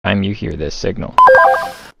time you hear this signal.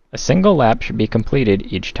 A single lap should be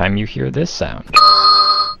completed each time you hear this sound.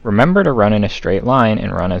 Remember to run in a straight line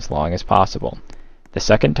and run as long as possible. The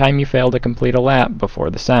second time you fail to complete a lap before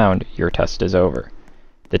the sound, your test is over.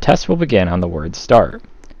 The test will begin on the word start.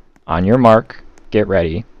 On your mark, get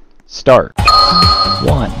ready, start.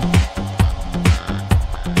 1.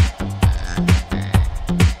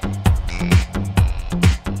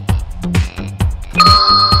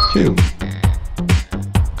 2.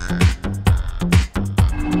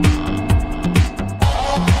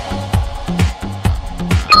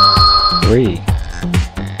 3.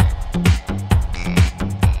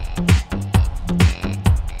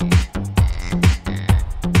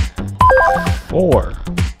 4.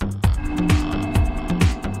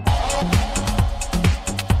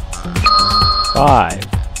 5.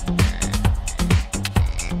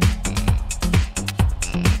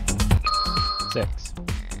 6.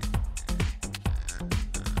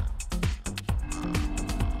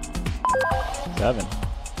 7.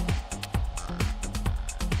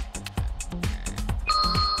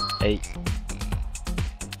 8.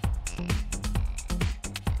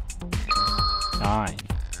 9.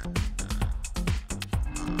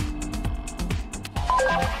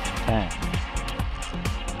 10.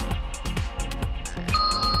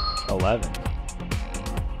 11.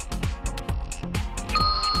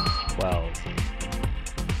 12.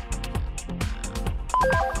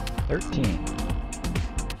 13.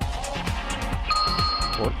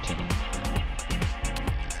 14.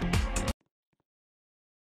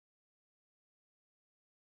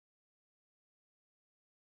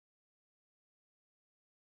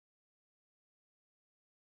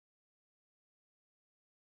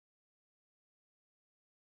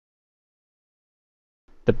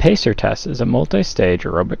 The PACER test is a multi-stage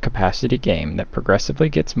aerobic capacity game that progressively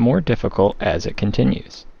gets more difficult as it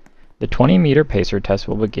continues. The 20-meter PACER test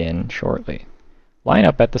will begin shortly. Line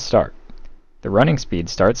up at the start. The running speed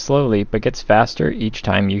starts slowly but gets faster each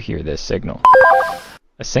time you hear this signal.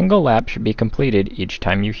 A single lap should be completed each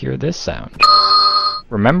time you hear this sound.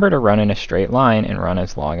 Remember to run in a straight line and run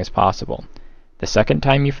as long as possible. The second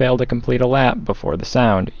time you fail to complete a lap before the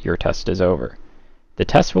sound, your test is over. The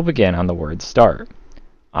test will begin on the word start.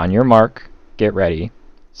 On your mark, get ready,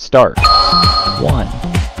 start. 1.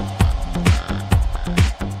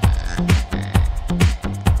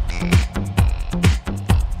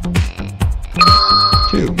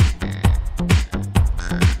 2.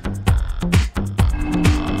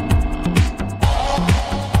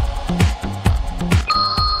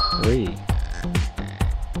 3.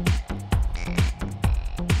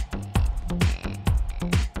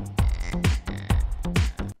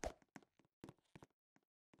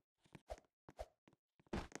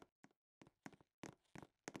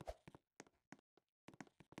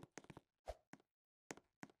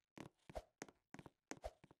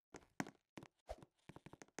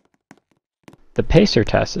 'The PACER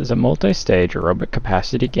test is a multi-stage aerobic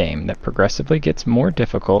capacity game that progressively gets more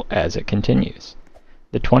difficult as it continues.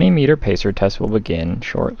 The 20-meter PACER test will begin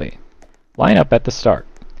shortly. Line up at the start.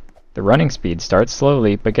 The running speed starts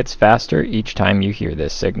slowly but gets faster each time you hear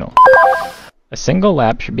this signal. A single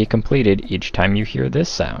lap should be completed each time you hear this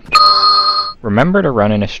sound. Remember to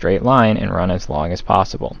run in a straight line and run as long as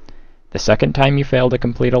possible. The second time you fail to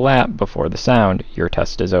complete a lap before the sound, your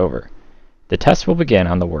test is over. The test will begin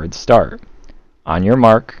on the word start. On your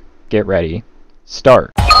mark, get ready,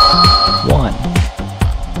 start. 1.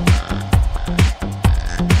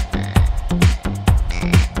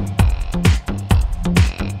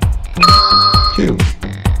 2.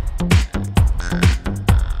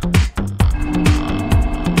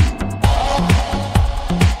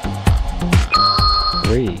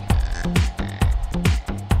 3.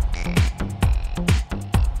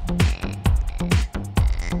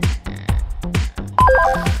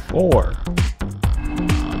 4.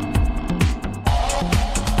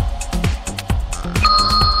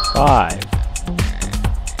 5.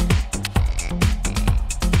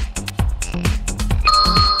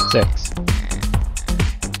 6.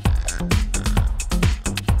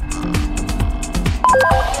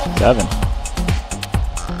 7.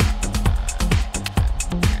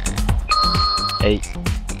 8.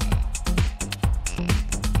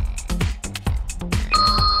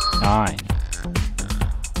 9.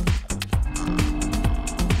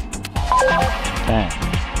 10.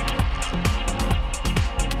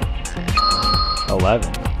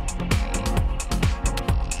 11.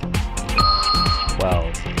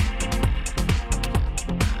 12.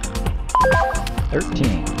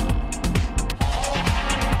 13.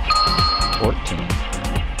 14.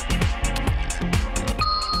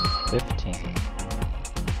 15.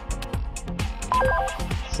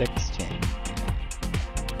 16,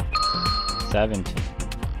 17,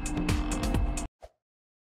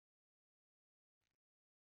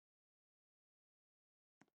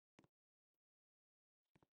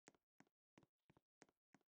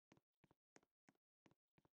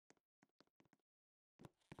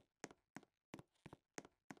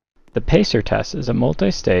 'The Pacer Test is a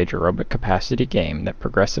multi-stage aerobic capacity game that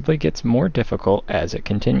progressively gets more difficult as it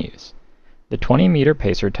continues. The 20-meter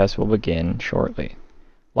pacer test will begin shortly.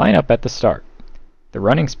 Line up at the start. The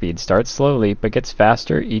running speed starts slowly but gets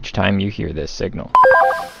faster each time you hear this signal.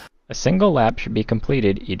 A single lap should be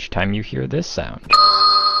completed each time you hear this sound.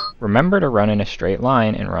 Remember to run in a straight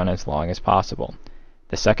line and run as long as possible.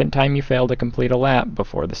 The second time you fail to complete a lap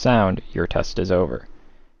before the sound, your test is over.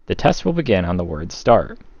 The test will begin on the word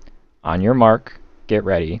start. On your mark, get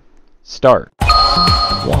ready, start.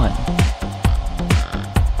 1,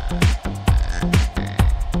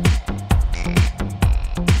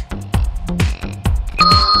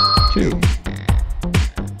 2,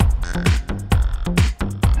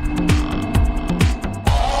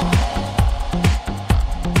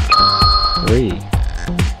 3,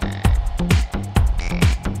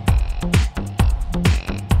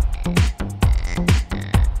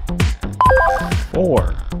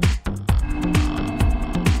 4,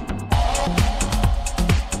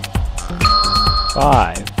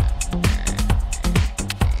 5,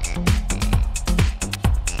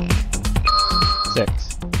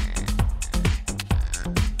 6,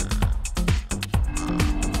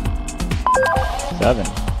 7,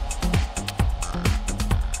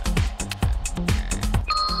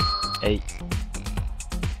 8,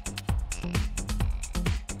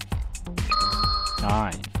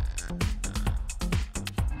 9,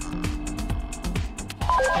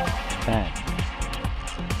 10,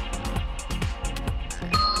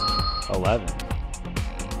 11,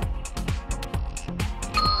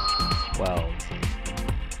 12,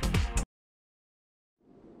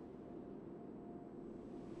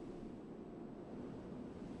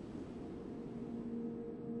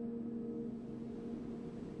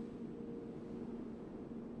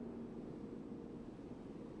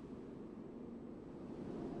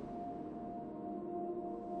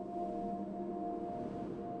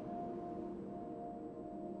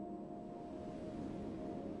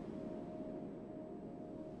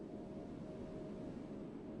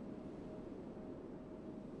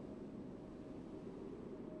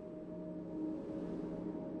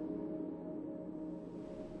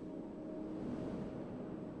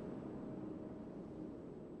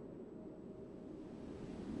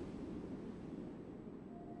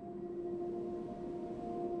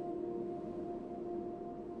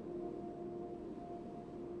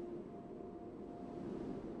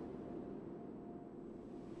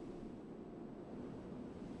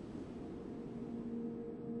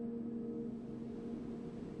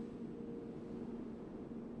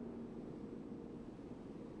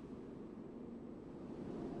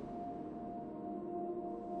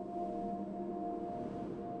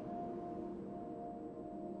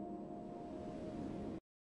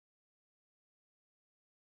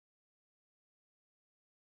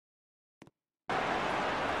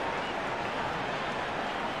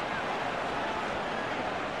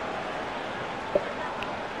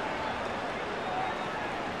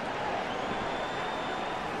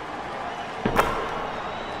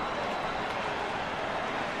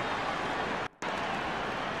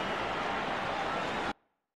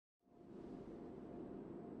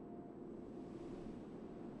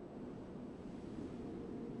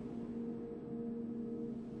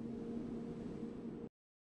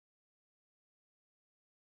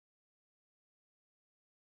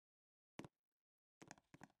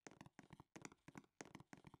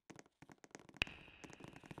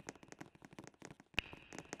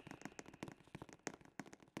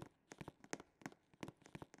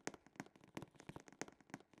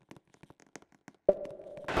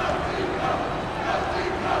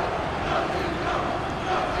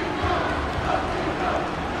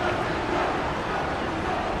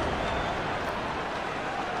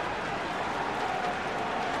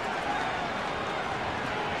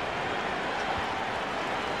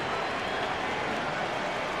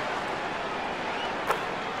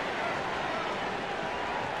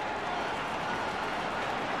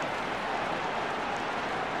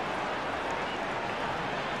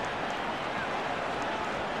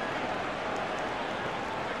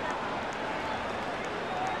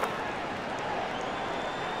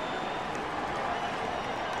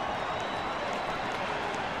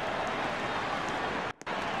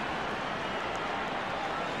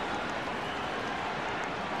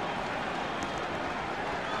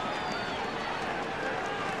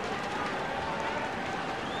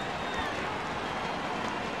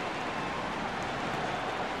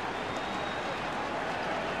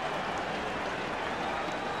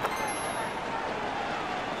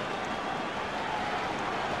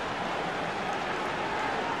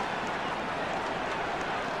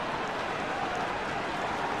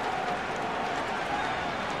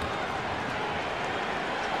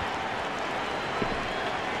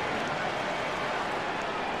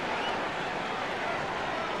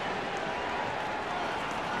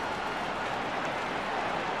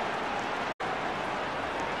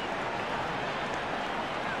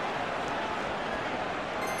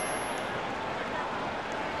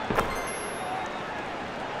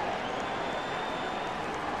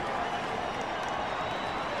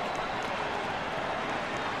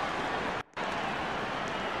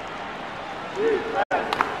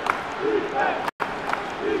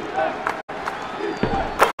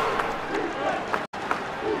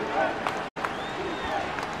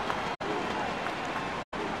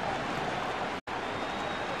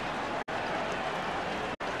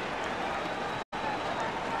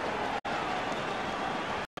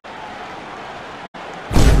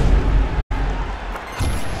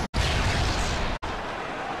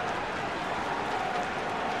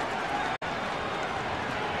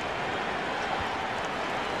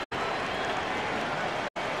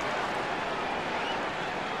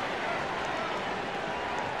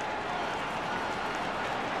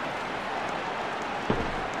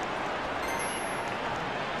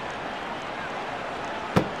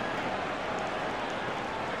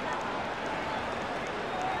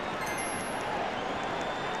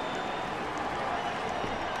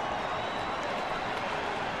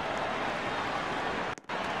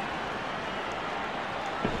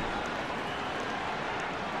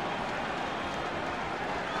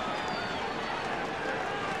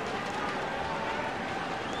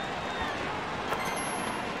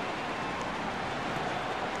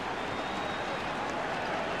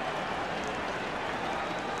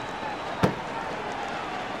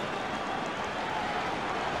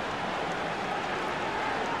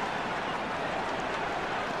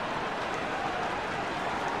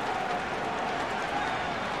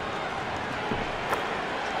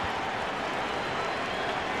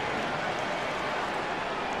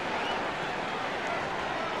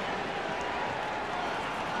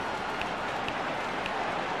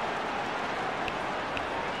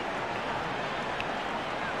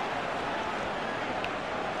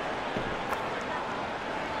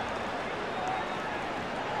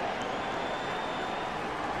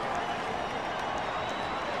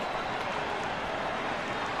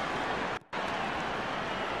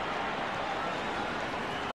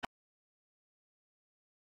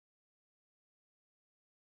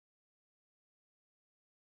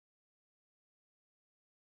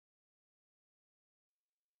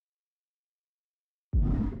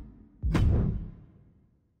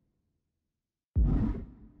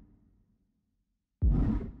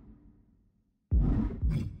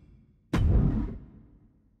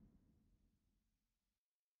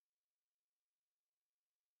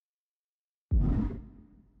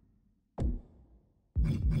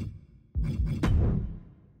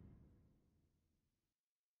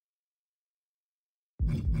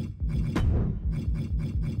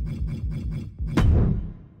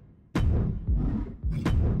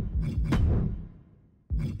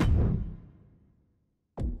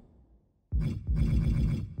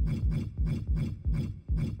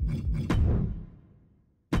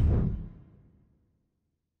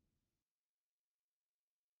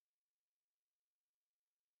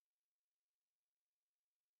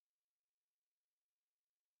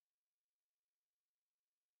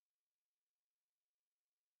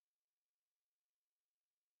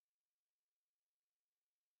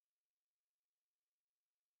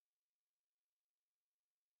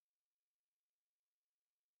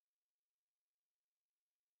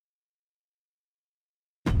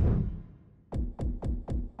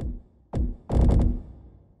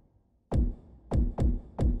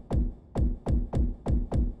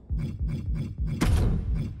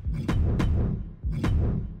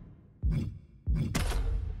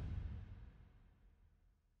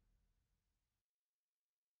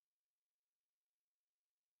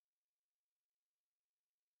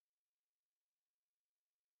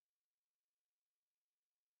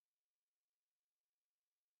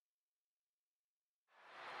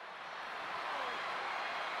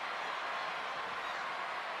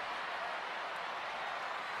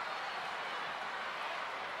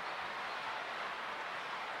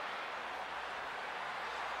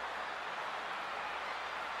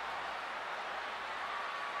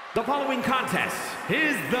 The following contest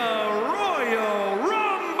is the Royal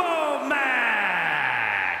Rumble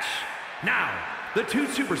match. Now, the two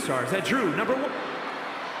superstars that drew number one.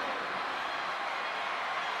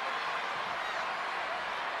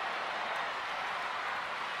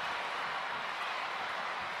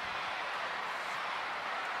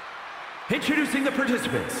 Introducing the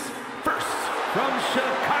participants. First, from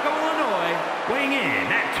Chicago, Illinois, weighing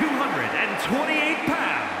in at 228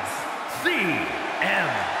 pounds,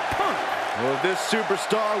 CM Punk. Well, this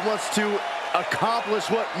superstar wants to accomplish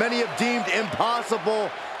what many have deemed impossible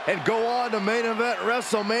and go on to main event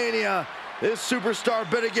WrestleMania. This superstar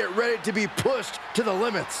better get ready to be pushed to the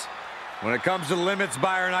limits. When it comes to limits,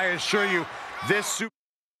 Byron, I assure you, this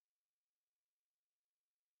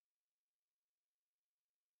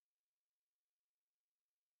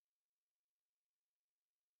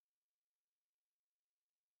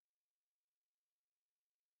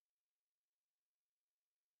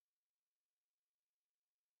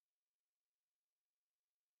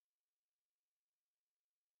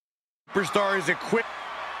superstar is equipped.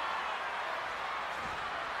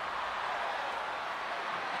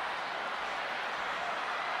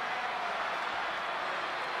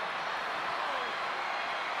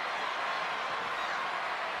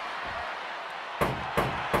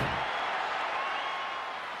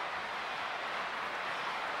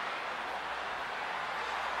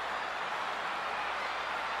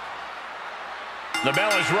 The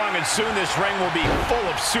bell is rung, and soon this ring will be full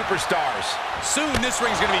of superstars. Soon this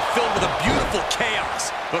ring's going to be filled with a beautiful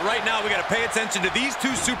chaos. But right now we got to pay attention to these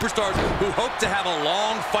two superstars who hope to have a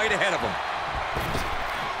long fight ahead of them.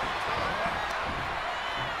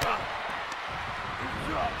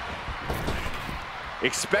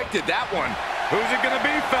 Expected that one. Who's it going to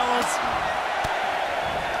be, fellas?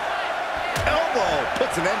 Elbow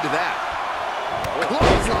puts an end to that.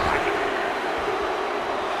 Clothesline.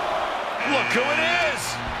 Look who it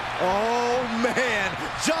is! Oh, man.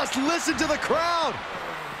 Just listen to the crowd.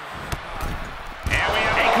 And we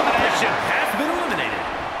have A competition has been eliminated.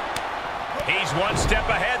 He's one step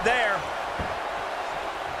ahead there.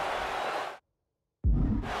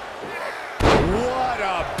 What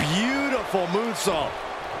a beautiful moonsault.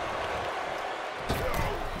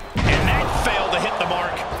 And that failed to hit the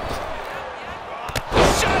mark.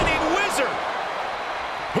 Shining Wizard!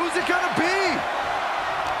 Who's it gonna be?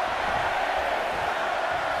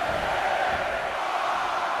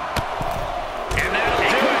 And that'll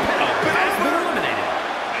do it. Has been eliminated.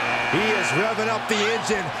 He is revving up the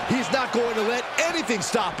engine. He's not going to let anything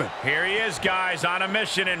stop him. Here he is, guys, on a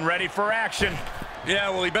mission and ready for action. Yeah,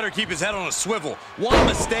 well, he better keep his head on a swivel. One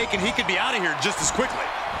mistake and he could be out of here just as quickly.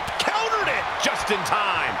 Countered it just in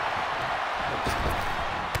time.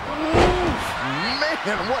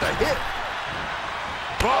 Man, what a hit.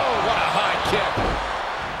 Oh, what a high kick.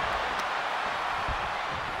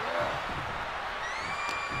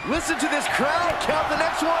 Listen to this crowd count the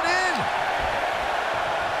next one in.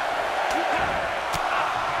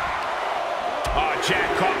 Oh,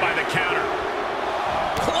 Jack caught by the counter.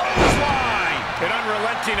 Clothesline! An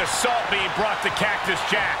unrelenting assault being brought to Cactus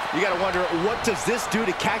Jack. You gotta wonder, what does this do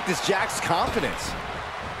to Cactus Jack's confidence?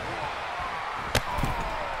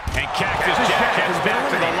 And Cactus Jack heads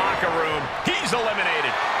back to the locker room. He's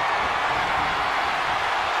eliminated.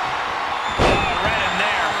 Oh, right in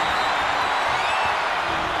there.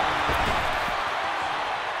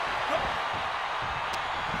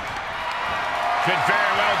 Could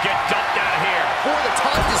very well get dumped out of here. Boy, the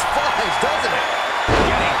time just flies, doesn't it?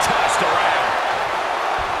 Getting tossed around.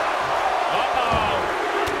 Uh-oh.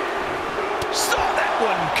 Saw that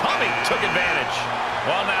one coming. Took advantage.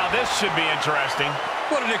 Well, now this should be interesting.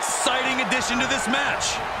 What an exciting addition to this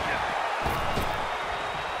match.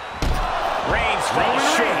 Reigns falls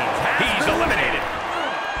short. He's eliminated.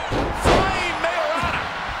 Flying Mayorana.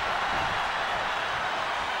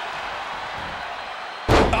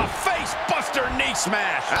 A face buster knee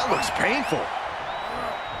smash. That looks painful.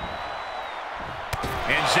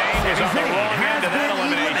 And Zayn is on the wrong end of that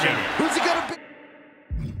elimination. Who's he gonna be?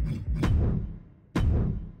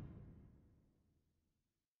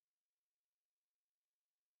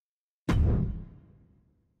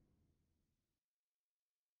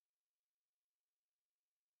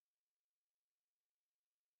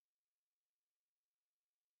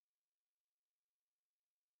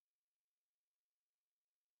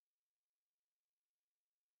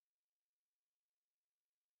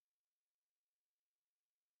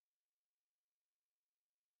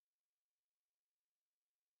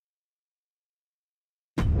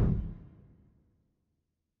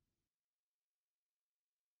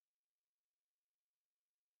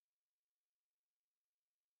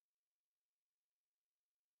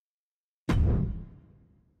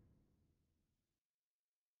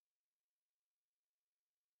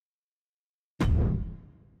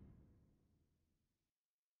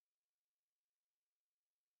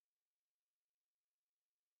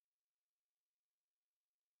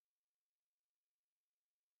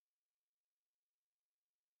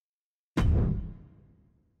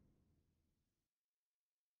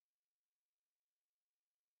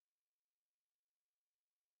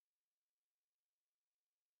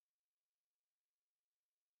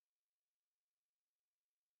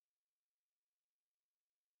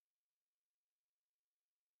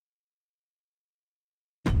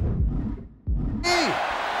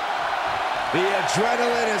 The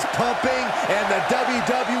adrenaline is pumping, and the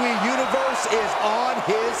WWE Universe is on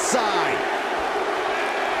his side.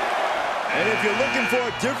 And if you're looking for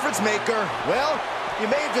a difference maker, well, you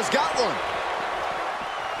may have just got one.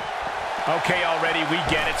 Okay, already, we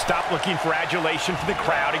get it. Stop looking for adulation from the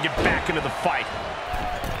crowd and get back into the fight.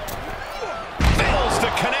 Fails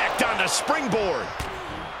to connect on the springboard.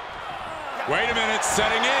 Wait a minute,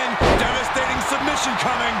 setting in. Devastating submission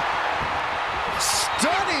coming.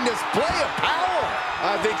 Stunning display of power.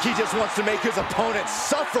 I think he just wants to make his opponent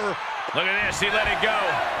suffer. Look at this, he let it go.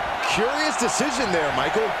 Curious decision there,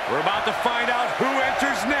 Michael. We're about to find out who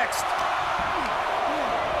enters next.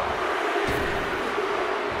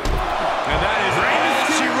 And that is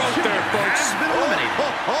all she wrote there, folks.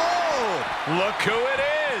 Look who it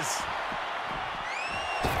is.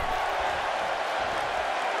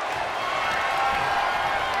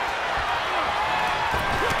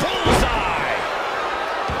 Bullseye.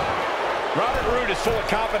 Robert Roode is full of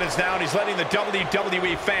confidence now, and he's letting the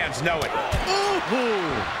WWE fans know it.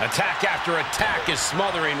 Attack after attack is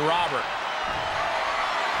smothering Robert.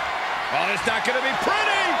 Oh, it's not going to be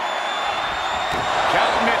pretty.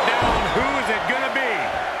 Counting it down. Who is it going to be?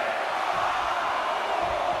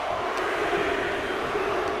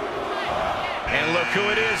 And look who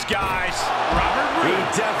it is, guys. Robert Roode.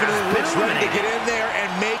 He definitely looks ready to get in there and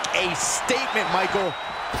make a statement, Michael.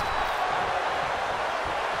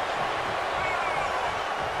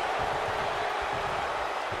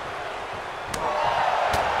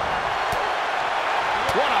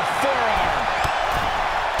 What a forearm.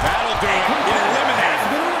 That'll do it.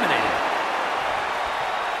 Eliminated.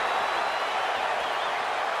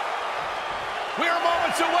 We are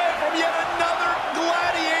moments away from yet another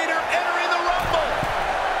gladiator entering the Rumble.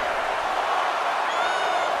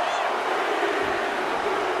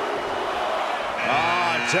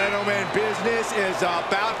 Gentlemen, business is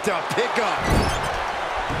about to pick up.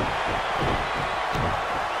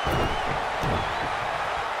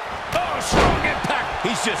 Oh, strong impact.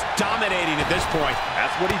 He's just dominating at this point.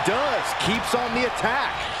 That's what he does. Keeps on the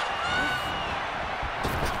attack.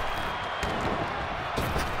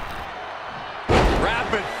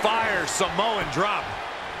 Rapid fire Samoan drop.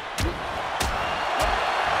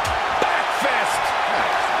 Back fist.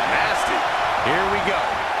 Nasty. Here we go.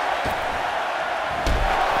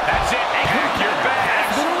 That's it. Pack your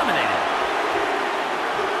bags. Eliminated.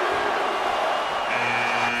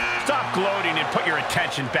 Stop gloating and put your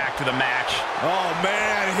attention back to the match. Oh,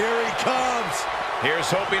 man, here he comes. Here's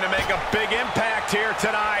hoping to make a big impact here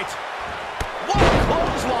tonight. What a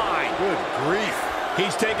clothesline. Good grief.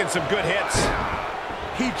 He's taking some good hits.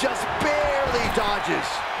 He just barely dodges.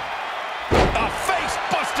 A face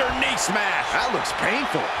buster knee smash. That looks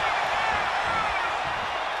painful.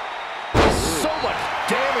 So much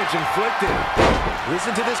damage inflicted.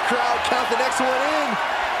 Listen to this crowd count the next one in.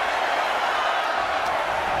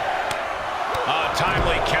 A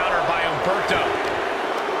timely counter by Humberto.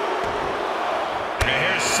 And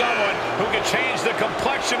here's someone who can change the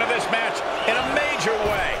complexion of this match in a major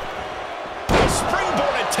way. The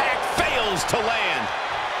springboard attack fails to land.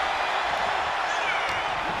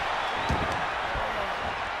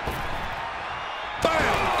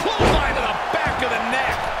 Bam! Clothesline to the back of the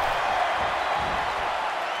neck.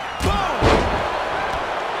 Boom!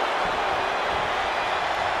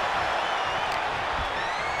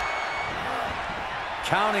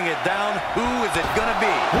 Counting it down, who is it gonna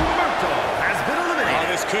be? Humberto has been eliminated.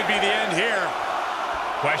 Oh, this could be the end here.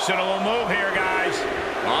 Questionable move here, guys.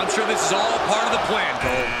 I'm sure this is all part of the plan,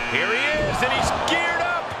 Cole. Here he is, and he's geared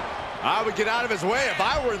up. I would get out of his way if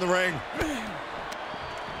I were in the ring.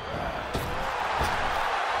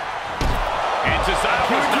 And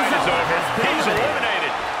Cesaro's night is over. He's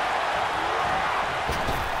eliminated.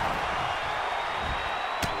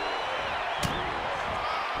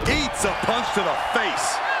 Eats a punch to the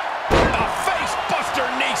face. A face buster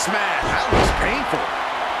knee smash. That looks painful.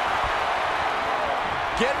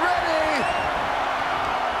 Get ready.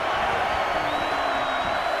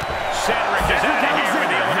 Cedric is out of here with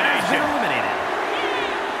the elimination.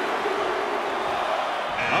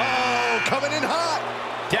 Oh, coming in hot.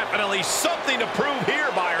 Definitely something to prove here,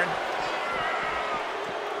 Byron.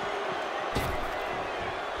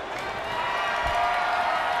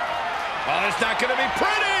 Oh, it's not going to be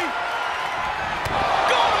pretty.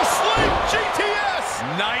 Go to sleep, GTS.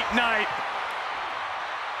 Night, night.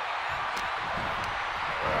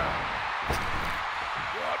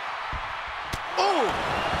 Oh,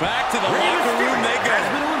 Back to the locker room they go.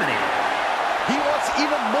 he wants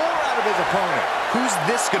even more out of his opponent. Who's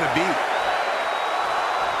this going to be?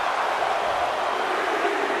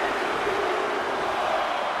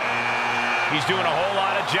 He's doing a whole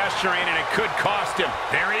lot of gesturing, and it could cost him.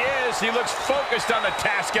 There he is. He looks focused on the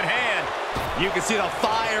task at hand. You can see the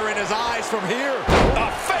fire in his eyes from here.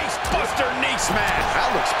 A face-buster knee smash.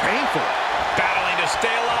 That looks painful. Battling to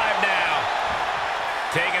stay alive now.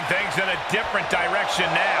 Taking things in a different direction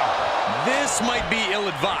now. This might be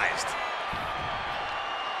ill-advised.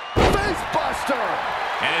 Face buster!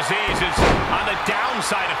 And Aziz is on the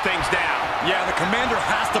downside of things now. Yeah, the commander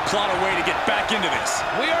has to plot a way to get back into this.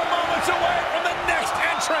 We are moments away from the next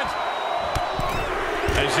entrant.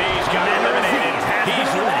 Aziz got eliminated.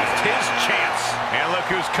 He's lost his chance. And look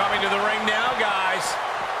who's coming to the ring now, guys.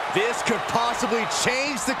 This could possibly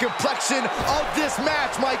change the complexion of this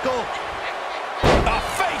match, Michael. A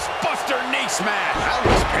face-buster knee smash. That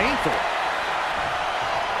looks painful.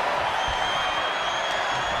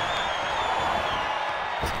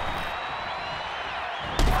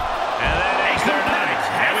 And that ends their night.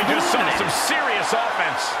 And we just saw some serious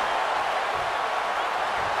offense.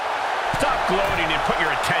 Stop gloating and put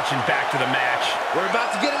your attention back to the match. We're about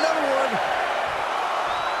to get another one.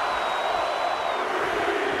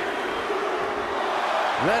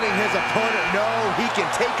 Letting his opponent know he can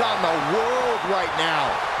take on the world right now.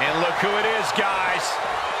 And look who it is, guys.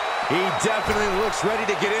 He definitely looks ready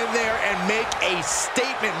to get in there and make a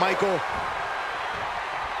statement, Michael.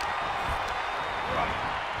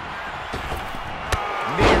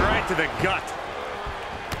 Knee right to the gut.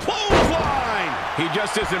 Clothesline! He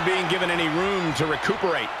just isn't being given any room to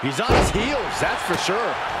recuperate. He's on his heels, that's for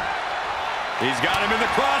sure. He's got him in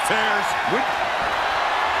the crosshairs.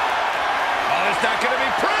 Oh, it's not going to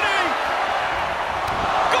be pretty.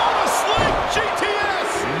 Go to sleep, GTS.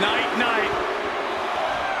 Night, night.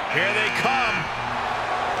 Here they come.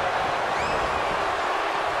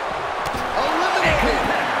 Eliminated.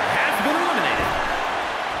 Has been eliminated.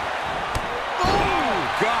 Oh,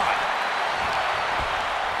 God.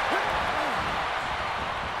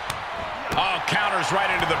 Oh, counters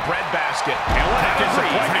right into the breadbasket. And what a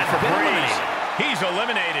disappointment for Breeze. He's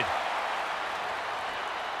eliminated.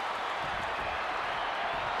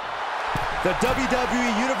 The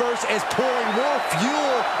WWE Universe is pouring more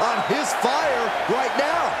fuel on his fire right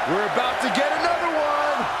now. We're about to get another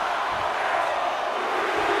one.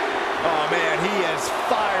 Oh, man, he is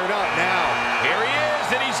fired up now. Here he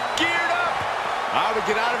is, and he's geared up. I would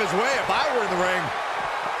get out of his way if I were in the ring.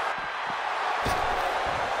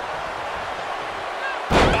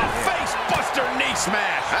 A face-buster knee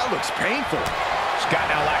smash. That looks painful. Scott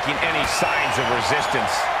now lacking any signs of resistance.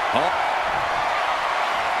 Oh,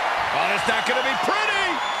 it's not going to be pretty.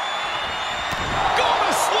 Go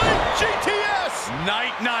to sleep, GTS.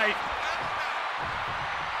 Night, night.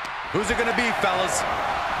 Who's it going to be, fellas?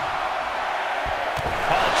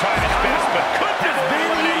 Paul tried his best, but couldn't avoid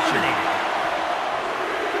elimination.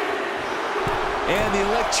 And the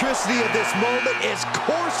electricity of this moment is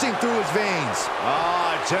coursing through his veins.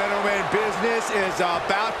 Ah, gentlemen, business is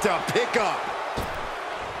about to pick up.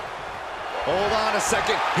 Hold on a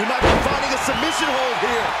second. He might be finding a submission hold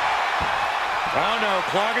here. Oh, no,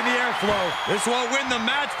 clogging the airflow. This won't win the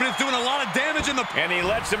match, but it's doing a lot of damage in the... And he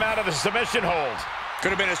lets him out of the submission hold.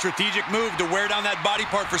 Could have been a strategic move to wear down that body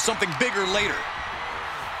part for something bigger later.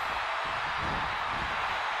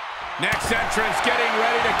 Next entrance getting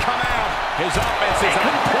ready to come out. His offense is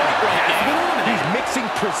on point right now. He's mixing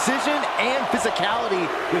precision and physicality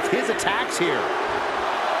with his attacks here.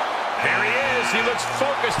 There he is. He looks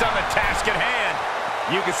focused on the task at hand.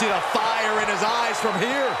 You can see the fire in his eyes from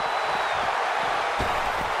here.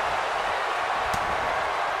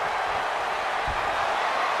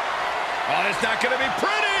 Oh, it's not going to be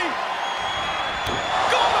pretty.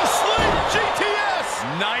 Go to sleep,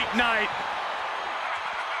 GTS. Night, night.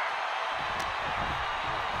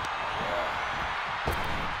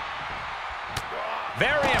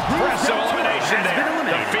 Very impressive elimination there.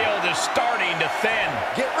 The field is starting to thin.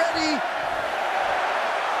 Get ready.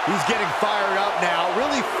 He's getting fired up now,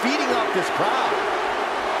 really feeding up this crowd.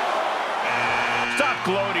 Stop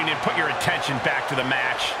gloating and put your attention back to the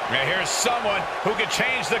match. Now here's someone who could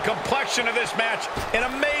change the complexion of this match in a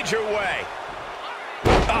major way.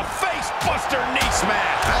 A face-buster knee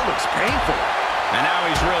smash. That looks painful. And now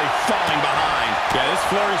he's really falling behind. Yeah, this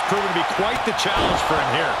flurry's proven to be quite the challenge for him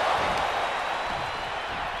here.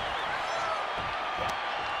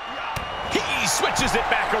 He switches it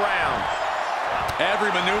back around.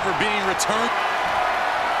 Every maneuver being returned.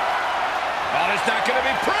 Oh, it's not going to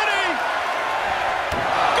be pretty.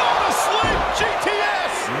 Go to sleep,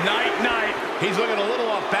 GTS. Night, night. He's looking a little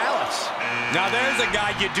off balance. Now there's a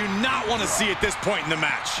guy you do not want to see at this point in the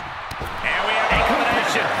match. And we have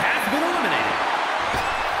elimination. Has been eliminated.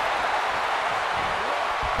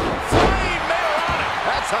 Flying Mail on it.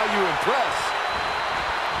 That's how you impress.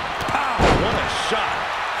 Pow! What a shot.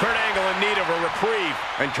 Kurt Angle in need of a reprieve.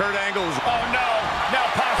 And Kurt Angle's... Oh, no. Now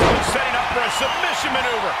possibly setting up for a submission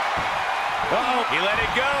maneuver. Uh-oh. He let it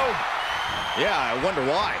go. Yeah, I wonder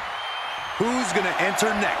why. Who's going to enter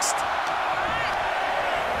next?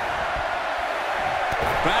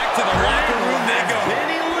 Back to the locker room they go.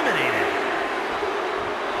 Been eliminated.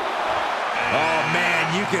 Oh,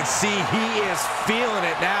 man, you can see he is feeling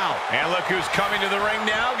it now. And look who's coming to the ring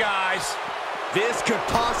now, guys. This could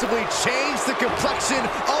possibly change the complexion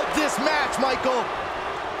of this match, Michael.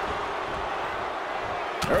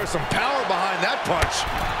 There's some power behind that punch.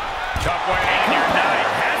 Tough way to end your night.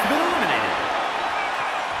 Has been eliminated.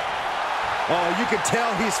 Oh, you can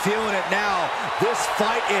tell he's feeling it now. This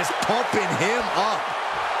fight is pumping him up.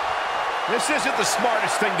 This isn't the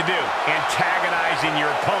smartest thing to do, antagonizing your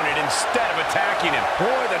opponent instead of attacking him.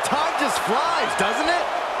 Boy, the time just flies, doesn't it?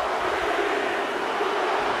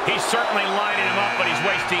 He's certainly lining him up, but he's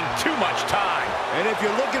wasting too much time. And if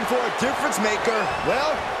you're looking for a difference maker,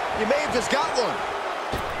 well, you may have just got one.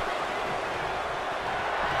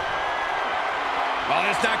 Oh,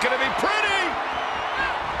 it's not going to be pretty.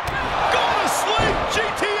 Go to sleep,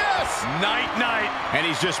 GTS. Night, night. And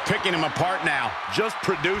he's just picking him apart now. Just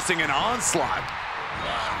producing an onslaught.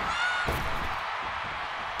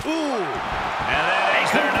 Ooh. And that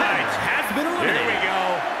ends their night. Has been eliminated. Here we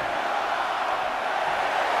go.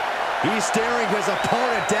 He's staring his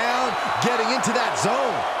opponent down, getting into that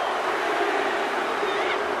zone.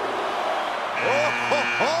 Oh, ho,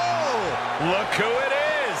 ho. Look who it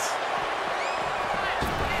is.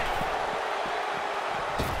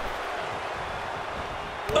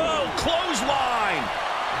 Oh, clothesline.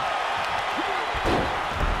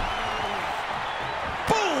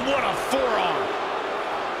 Boom, what a forearm.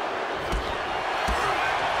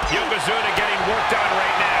 Yokozuna getting worked on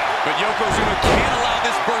right now. But Yokozuna can't allow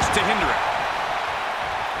this burst to hinder it.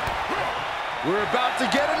 We're about to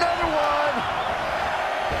get another one.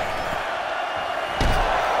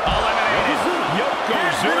 Eliminated.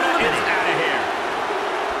 Yokozuna is out of here.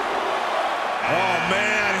 Oh,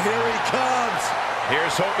 man, here he comes.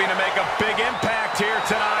 Here's hoping to make a big impact here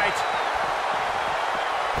tonight.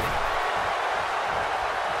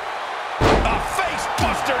 A face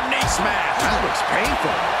buster knee smash. That looks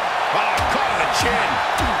painful. Oh, caught on the chin.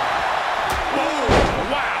 Oh,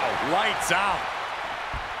 wow. Lights out.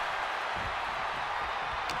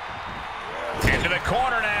 Into the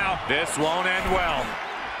corner now. This won't end well.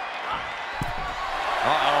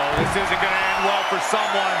 Uh-oh, this isn't going to end well for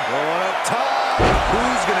someone. Going up top.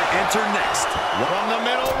 Who's going to enter next? From the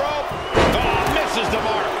middle rope. Oh, misses the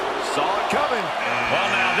mark. Saw it coming. Well,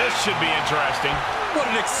 now this should be interesting. What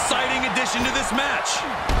an exciting addition to this match.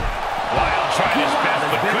 Lyle tried his best,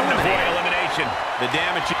 but couldn't avoid elimination. The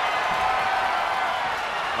damage.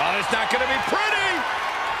 Oh, it's not going to be pretty.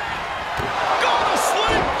 Go to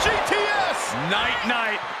sleep, GTS. Night,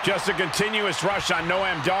 night. Just a continuous rush on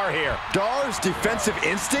Noam Dar here. Dar's defensive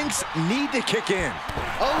instincts need to kick in.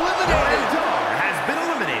 Noam Eliminated. Dar has been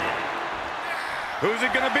eliminated. Who's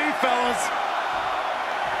it going to be, fellas?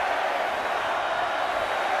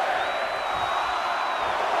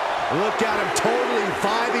 Look at him totally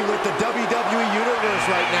vibing with the WWE Universe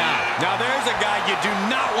right now. Now there's a guy you do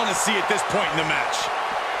not want to see at this point in the match.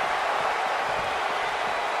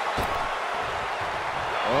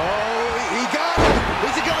 Oh, he got him.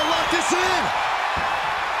 Is he going to lock this in?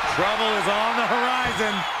 Trouble is on the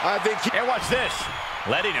horizon. I think he... And watch this.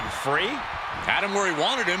 Letting him free? Had him where he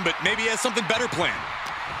wanted him, but maybe he has something better planned.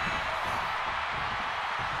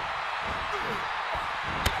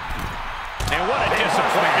 And what a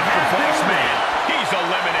disappointment for Boss Man. He's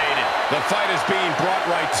eliminated. The fight is being brought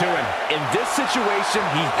right to him. In this situation,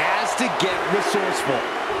 he has to get resourceful.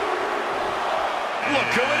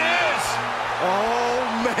 Look who it is.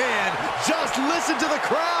 Oh, man. Just listen to the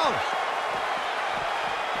crowd.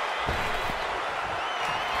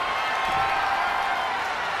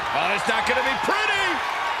 Well, it's not going to be pretty.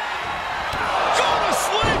 Go to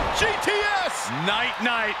sleep, GTS. Night,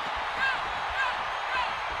 night.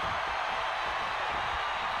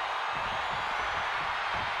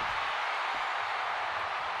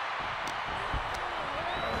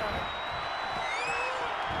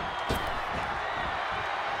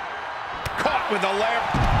 Caught with the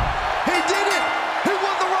layup. He did it. He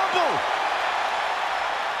won the Rumble.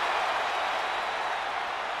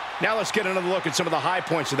 Now let's get another look at some of the high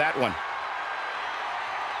points of that one.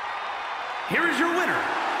 Here is your winner,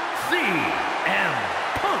 CM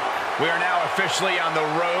Punk. We are now officially on the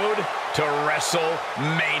road to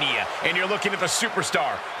WrestleMania. And you're looking at the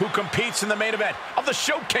superstar who competes in the main event of the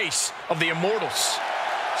Showcase of the Immortals.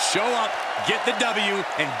 Show up, get the W,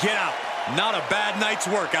 and get out. Not a bad night's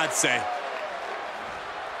work, I'd say.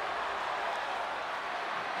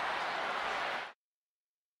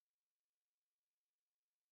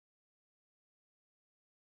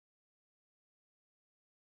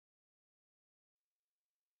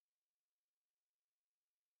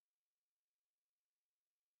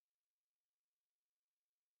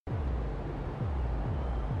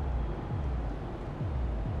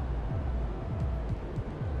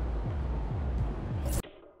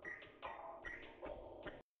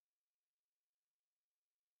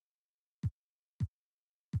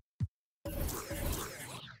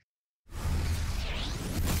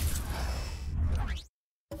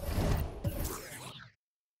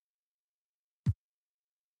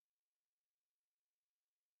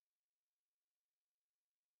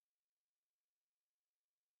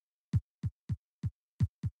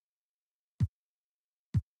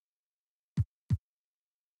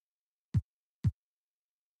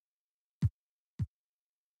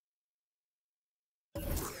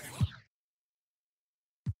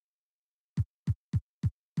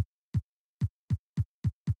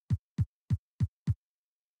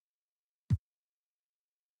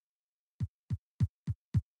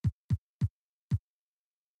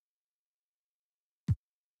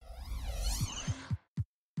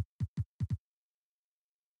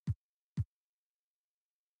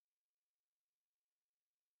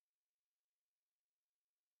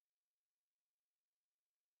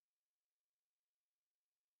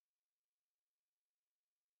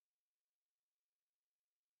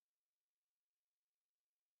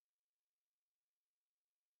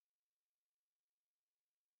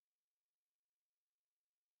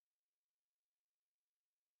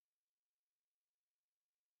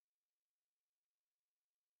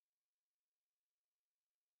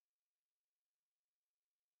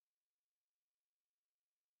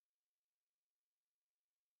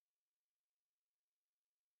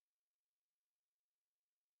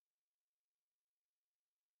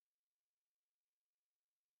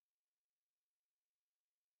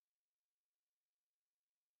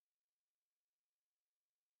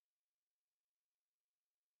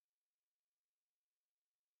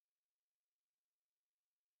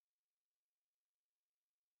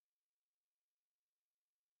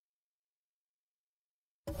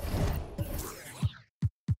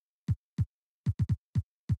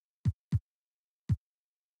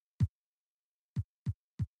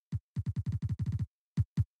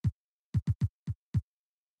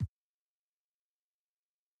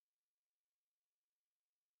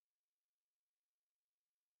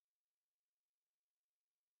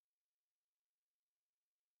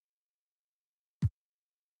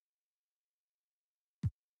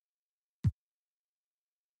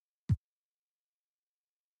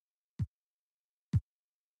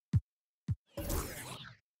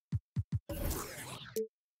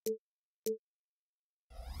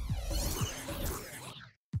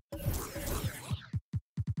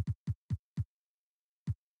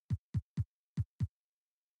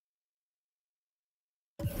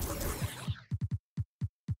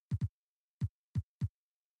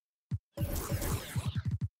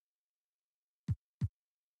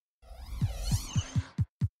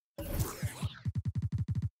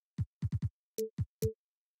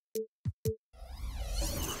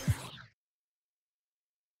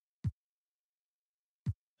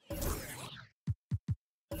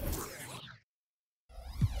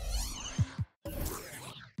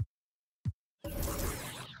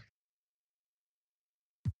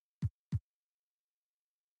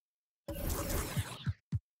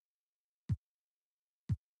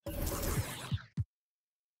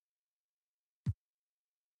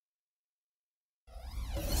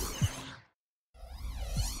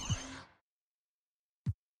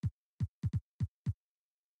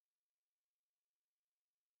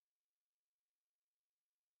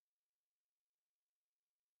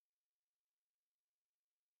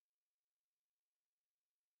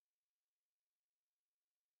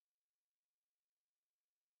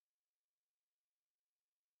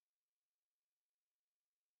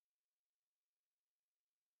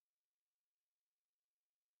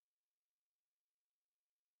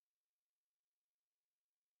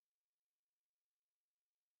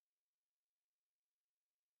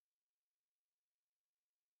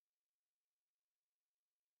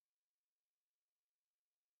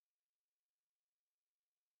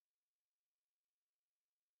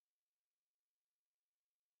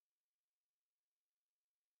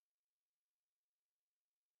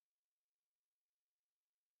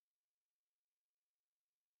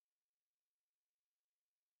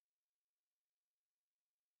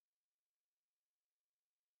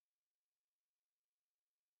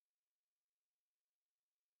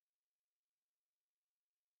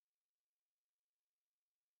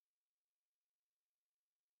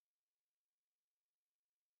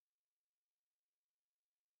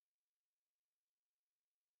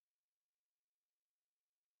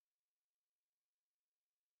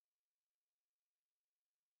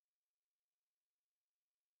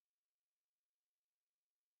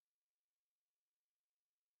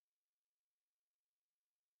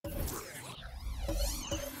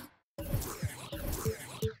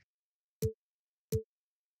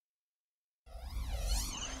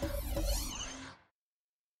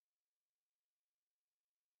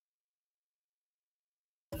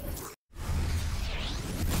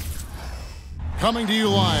 Coming to you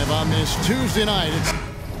live on this Tuesday night, it's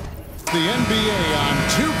the NBA on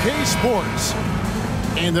 2K Sports.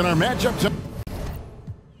 And in our matchup tonight,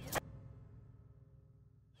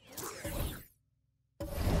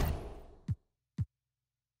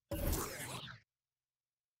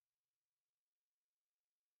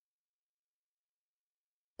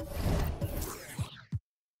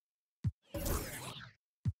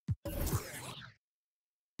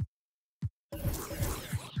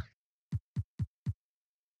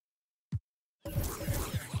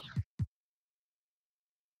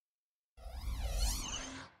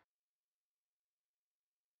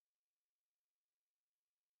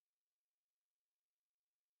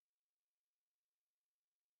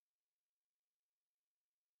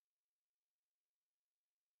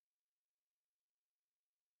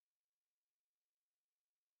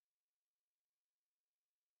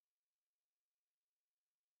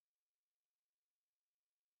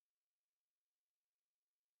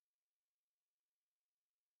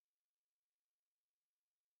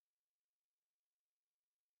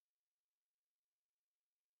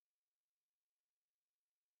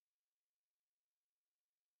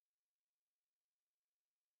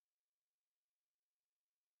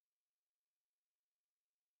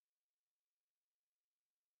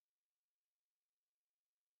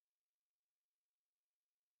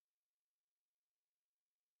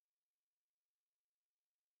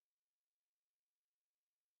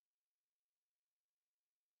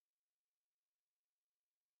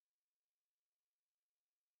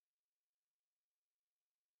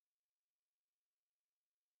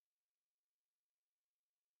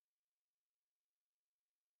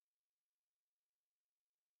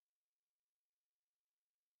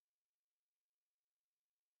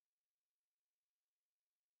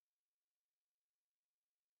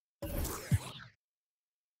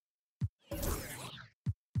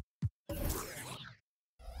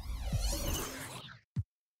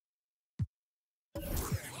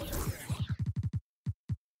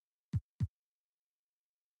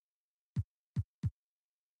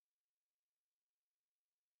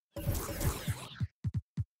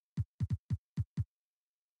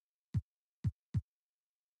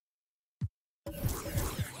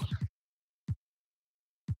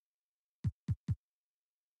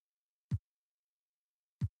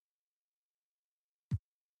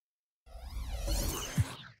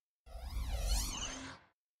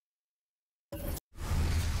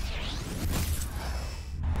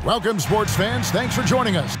 welcome, sports fans. Thanks for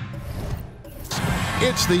joining us.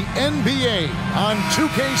 It's the NBA on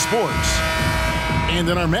 2K Sports. And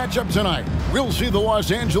in our matchup tonight, we'll see the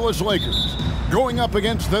Los Angeles Lakers going up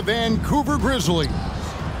against the Vancouver Grizzlies.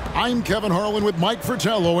 I'm Kevin Harlan with Mike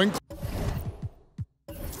Fratello and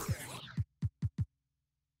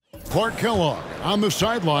Clark Kellogg. On the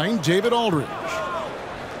sideline, David Aldridge.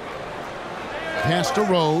 Pass to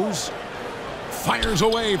Rose. Fires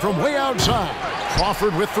away from way outside.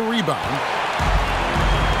 Crawford with the rebound.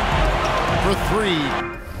 For three.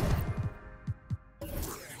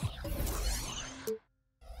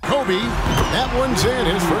 Kobe, that one's in,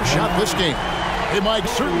 his first shot this game. Hey, Mike,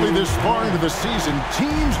 certainly this far into the season,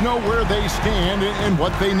 teams know where they stand and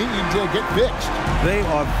what they need to get fixed. They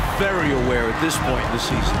are very aware at this point in the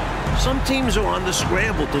season. Some teams are on the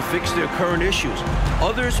scramble to fix their current issues.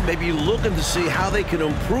 Others may be looking to see how they can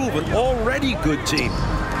improve an already good team.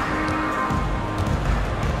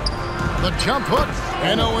 The jump hook,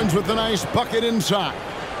 and Owens with a nice bucket inside.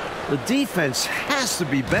 The defense has to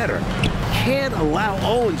be better. Can't allow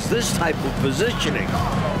Owens this type of positioning.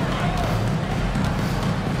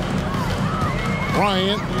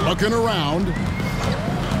 Bryant looking around.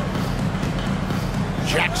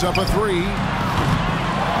 Jacks up a three.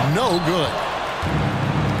 No good.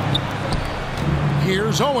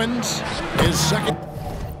 Here's Owens. His second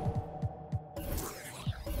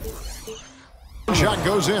shot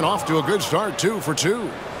goes in, off to a good start, 2 for 2.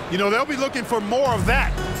 You know, they'll be looking for more of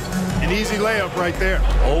that. An easy layup right there.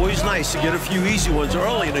 Always nice to get a few easy ones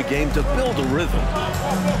early in a game to build a rhythm.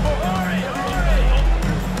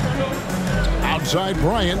 Outside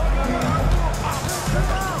Bryant.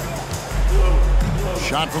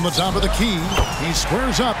 Shot from the top of the key. He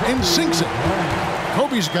squares up and sinks it.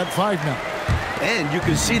 Kobe's got 5 now. And you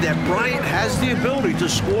can see that Bryant has the ability to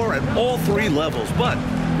score at all 3 levels. But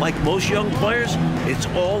like most young players, it's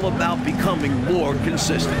all about becoming more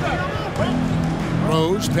consistent.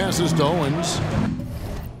 Rose passes to Owens.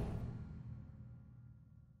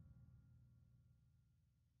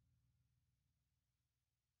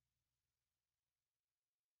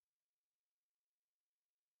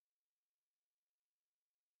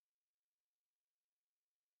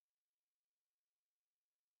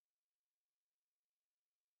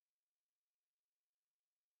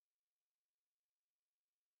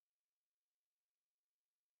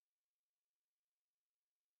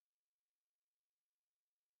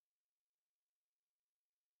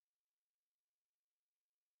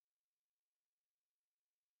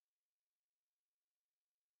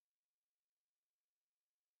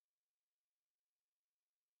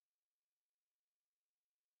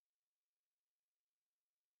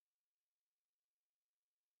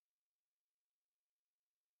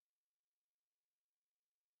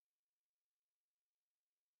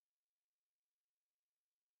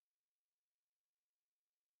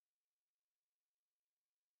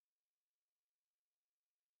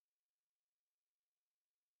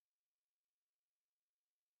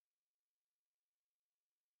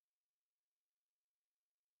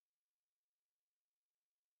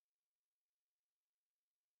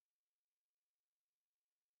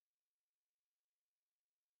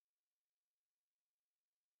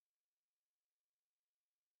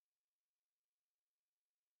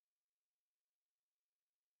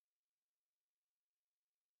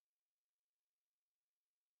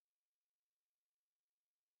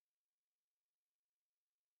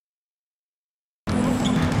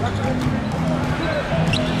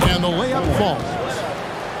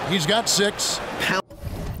 He's got 6.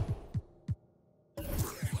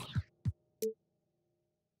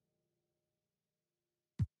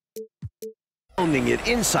 Pounding it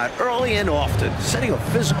inside early and often, setting a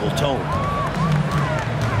physical tone.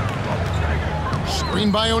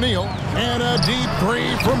 Screen by O'Neal, and a deep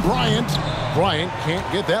 3 from Bryant. Bryant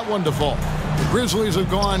can't get that one to fall. The Grizzlies have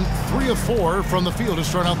gone 3 of 4 from the field to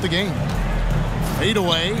start out the game. Fade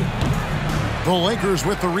away. The Lakers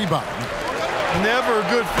with the rebound. Never a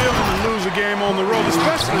good feeling to lose a game on the road,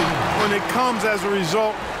 especially when it comes as a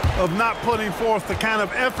result of not putting forth the kind of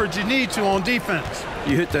effort you need to on defense.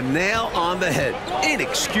 You hit the nail on the head.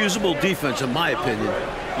 Inexcusable defense, in my opinion.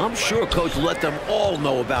 I'm sure Coach let them all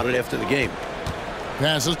know about it after the game.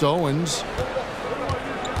 Passes to Owens.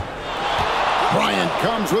 Bryant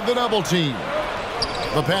comes with the double team.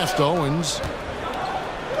 The pass to Owens.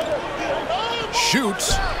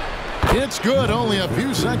 Shoots. It's good, only a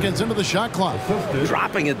few seconds into the shot clock.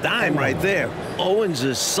 Dropping a dime right there. Owens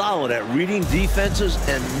is solid at reading defenses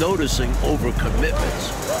and noticing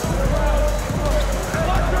overcommitments.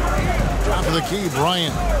 Top of the key,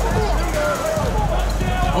 Bryant.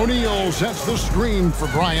 O'Neal sets the screen for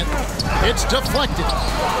Bryant. It's deflected.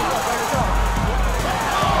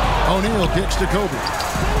 O'Neal kicks to Kobe.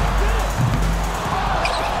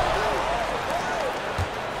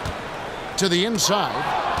 To the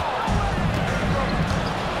inside.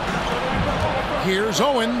 Here's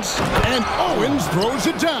Owens, and Owens throws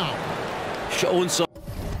it down. Showing some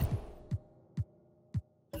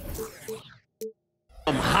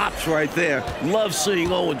hops right there. Love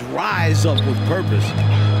seeing Owens rise up with purpose.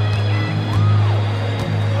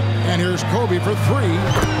 And here's Kobe for 3.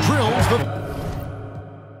 Drills the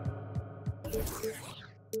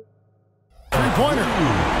three-pointer.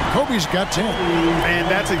 Kobe's got 10. And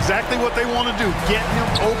that's exactly what they want to do. Get him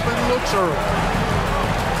open looks early.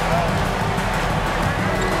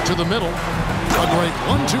 To the middle. A great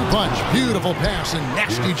 1-2 punch. Beautiful pass and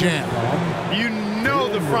nasty jam. You know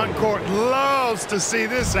the front court loves to see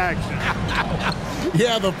this action.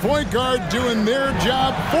 Yeah, the point guard doing their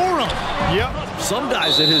job for him. Yep. Some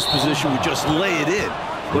guys in his position would just lay it in,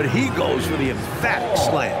 but he goes for the emphatic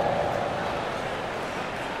slam.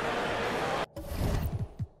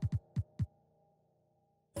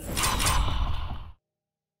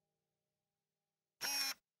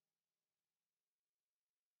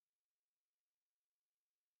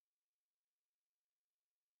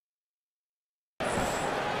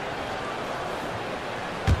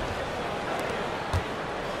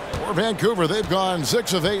 For Vancouver, they've gone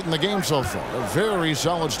 6 of 8 in the game so far. A very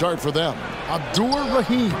solid start for them.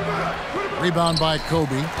 Abdur-Rahim. Rebound by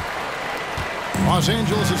Kobe. Los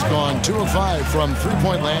Angeles has gone 2 of 5 from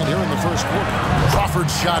three-point land here in the first quarter.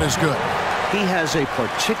 Crawford's shot is good. He has a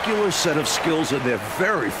particular set of skills, and they're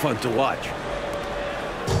very fun to watch.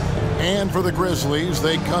 And for the Grizzlies,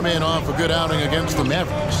 they come in off a good outing against the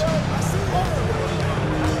Mavericks.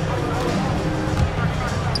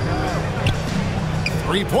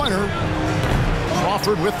 Three-pointer.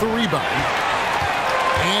 Crawford with the rebound.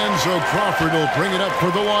 And so Crawford will bring it up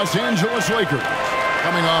for the Los Angeles Lakers.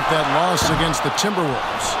 Coming off that loss against the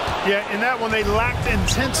Timberwolves. Yeah, in that one they lacked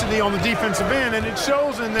intensity on the defensive end, and it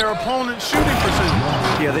shows in their opponent's shooting precision.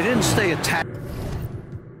 Yeah, they didn't stay attached.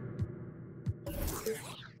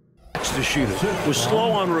 The shooters was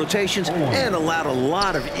slow on rotations and allowed a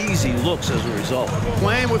lot of easy looks as a result.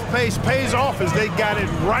 Playing with pace pays off as they got it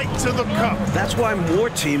right to the cup. That's why more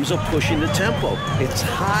teams are pushing the tempo. It's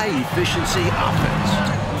high efficiency offense.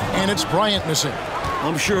 And it's Bryant missing.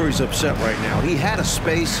 I'm sure he's upset right now. He had a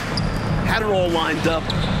space, had it all lined up,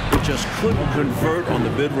 but just couldn't convert on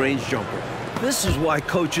the mid-range jumper. This is why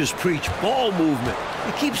coaches preach ball movement.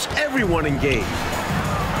 It keeps everyone engaged.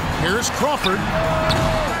 Here's Crawford.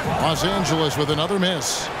 Los Angeles with another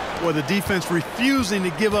miss. Well, the defense refusing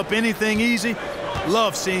to give up anything easy.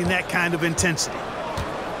 Love seeing that kind of intensity.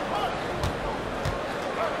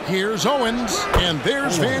 Here's Owens, and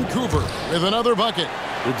there's Vancouver with another bucket.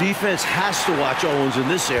 The defense has to watch Owens in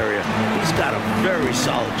this area. He's got a very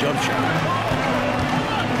solid jump shot.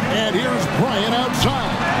 And here's Bryant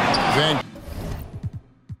outside.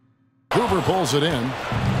 Vancouver pulls it in.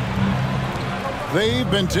 They've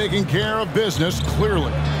been taking care of business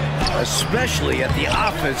clearly. Especially at the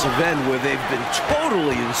offensive end where they've been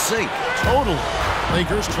totally in sync. Totally.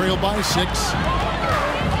 Lakers trail by 6.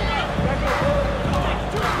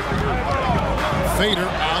 Fader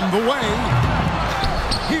on the way.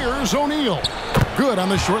 Here's O'Neal. Good on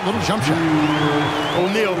the short little jump shot.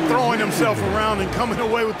 O'Neal throwing himself around and coming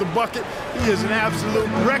away with the bucket. He is an absolute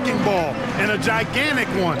wrecking ball and a gigantic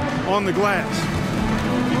one on the glass.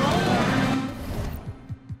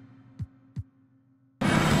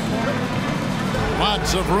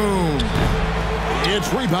 Lots of room. It's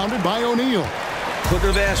rebounded by O'Neal. Couldn't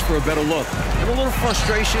have asked for a better look. And a little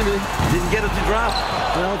frustration and didn't get it to drop.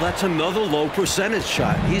 Well, that's another low percentage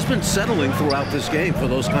shot. He's been settling throughout this game for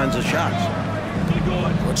those kinds of shots.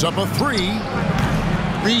 Puts up a three.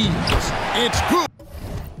 Reeves. It's good.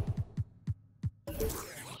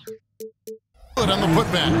 Good on the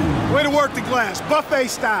putback. Way to work the glass, buffet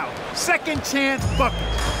style. Second chance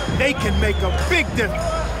buckets. They can make a big difference.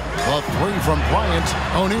 A three from Bryant.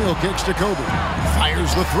 O'Neal kicks to Kobe.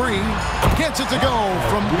 Fires the three. Gets it to go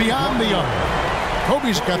from beyond the arc.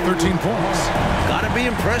 Kobe's got 13 points. Gotta be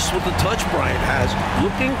impressed with the touch Bryant has.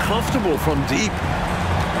 Looking comfortable from deep.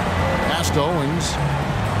 Pass to Owens.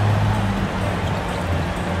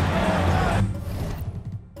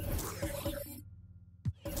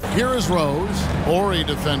 Here is Rose. Ori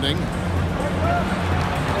defending.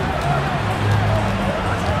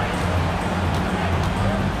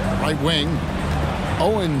 Right wing.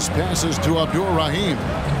 Owens passes to Abdur Rahim.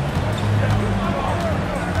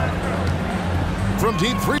 From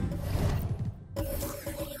deep three-point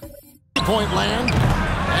land.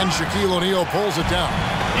 And Shaquille O'Neal pulls it down.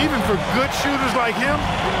 Even for good shooters like him,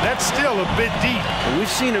 that's still a bit deep. And we've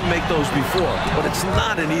seen him make those before, but it's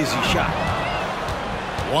not an easy shot.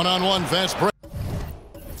 One-on-one fast break.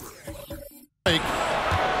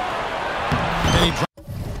 And he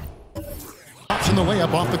drops in the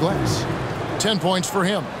layup off the glass. 10 points for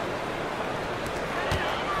him.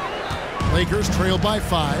 Lakers trail by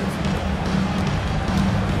 5.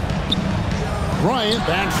 Bryant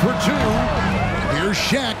backs for 2. Here's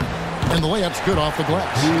Shaq. And the layup's good off the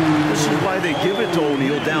glass. This is why they give it to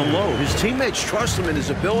O'Neal down low. His teammates trust him in his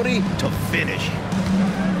ability to finish.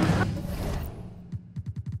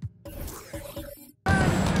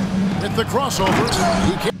 Hit the crossover.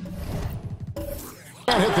 He can't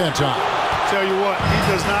hit that time. Tell you what, he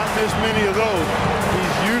does not miss many of those.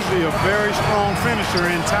 He's usually a very strong finisher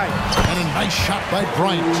in tight. And a nice shot by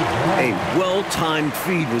Bryant. A well-timed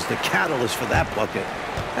feed was the catalyst for that bucket.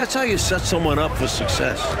 That's how you set someone up for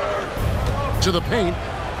success. To the paint.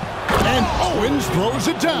 And Owens throws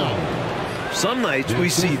it down. Some nights we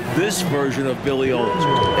see this version of Billy Owens,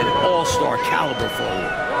 an all-star caliber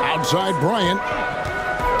forward. Outside Bryant.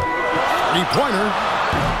 Three-pointer.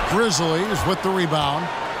 Grizzlies with the rebound.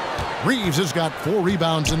 Reeves has got 4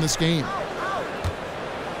 rebounds in this game.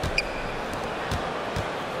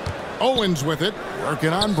 Owens with it. Working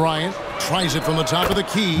on Bryant. Tries it from the top of the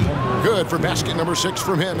key. Good for basket number 6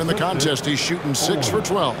 from him in the contest. He's shooting 6 for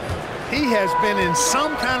 12. He has been in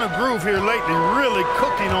some kind of groove here lately, really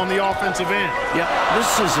cooking on the offensive end. Yeah,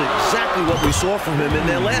 this is exactly what we saw from him in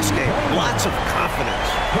their last game. Lots of confidence.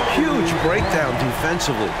 Huge breakdown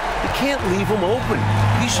defensively. You can't leave him open.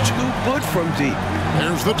 He's too good from deep.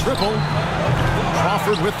 There's the triple.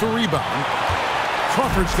 Crawford with the rebound.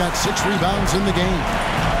 Crawford's got 6 rebounds in the game.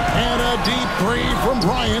 And a deep three from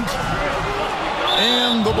Bryant.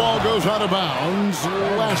 And the ball goes out of bounds.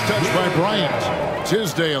 Last touch by Bryant.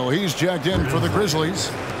 Tisdale, he's jacked in for the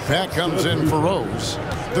Grizzlies. Pat comes in for Rose.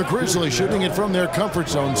 The Grizzlies shooting it from their comfort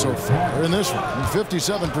zone so far. In this one,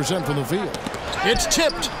 57% from the field. It's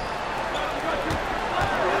tipped.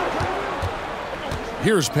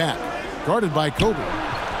 Here's Pat, guarded by Kobe.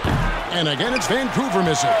 And again, it's Vancouver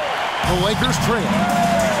missing. The Lakers trail.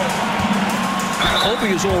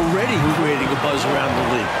 Kobe is already creating a buzz around the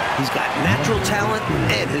league. He's got natural talent,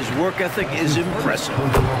 and his work ethic is impressive.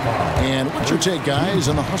 And what's your take, guys,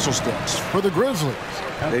 on the hustle steps for the Grizzlies?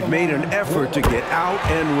 They've made an effort to get out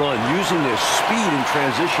and run, using their speed in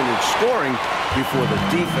transition and scoring before the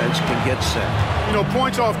defense can get set. You know,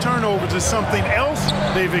 points off turnovers is something else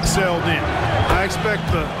they've excelled in. I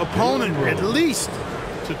expect the opponent at least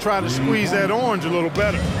to try to squeeze that orange a little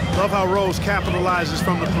better. Love how Rose capitalizes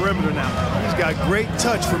from the perimeter now. He's got great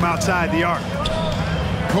touch from outside the arc.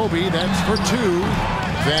 Kobe, that's for 2.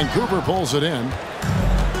 Vancouver pulls it in.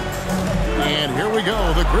 And here we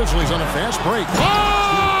go. The Grizzlies on a fast break.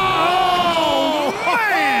 Oh,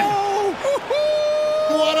 man!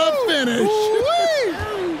 What a finish.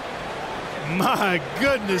 My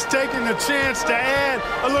goodness, taking the chance to add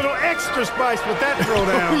a little extra spice with that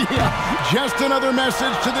throwdown. Yeah, just another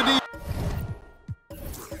message to the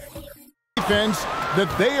defense that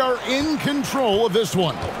they are in control of this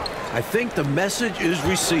one. I think the message is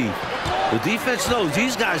received. The defense knows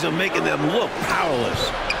these guys are making them look powerless.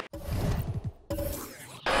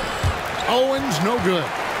 Owens, no good.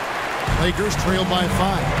 Lakers trail by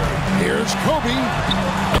 5. Here's Kobe.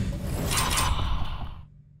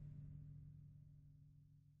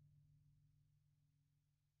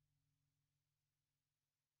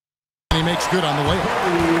 He makes good on the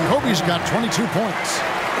layup. Kobe's got 22 points.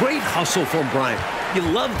 Great hustle from Bryant. You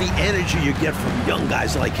love the energy you get from young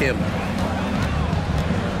guys like him.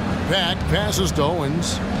 Pat passes to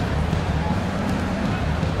Owens.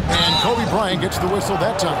 And Kobe Bryant gets the whistle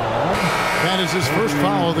that time. That is his first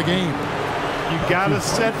foul of the game. You got to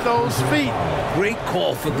set those feet. Great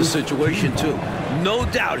call for the situation, too. No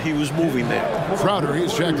doubt he was moving there. Crowder,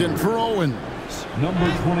 he's checked in for Owens. Number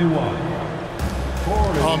 21.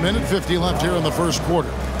 A minute 50 left here in the first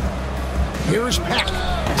quarter. Here's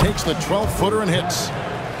Pat. Takes the 12-footer and hits.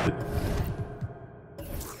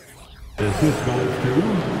 This goes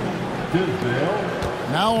to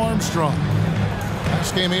Tisdale. Now Armstrong.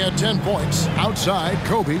 Last game he had 10 points. Outside,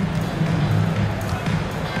 Kobe.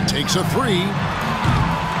 Takes a three.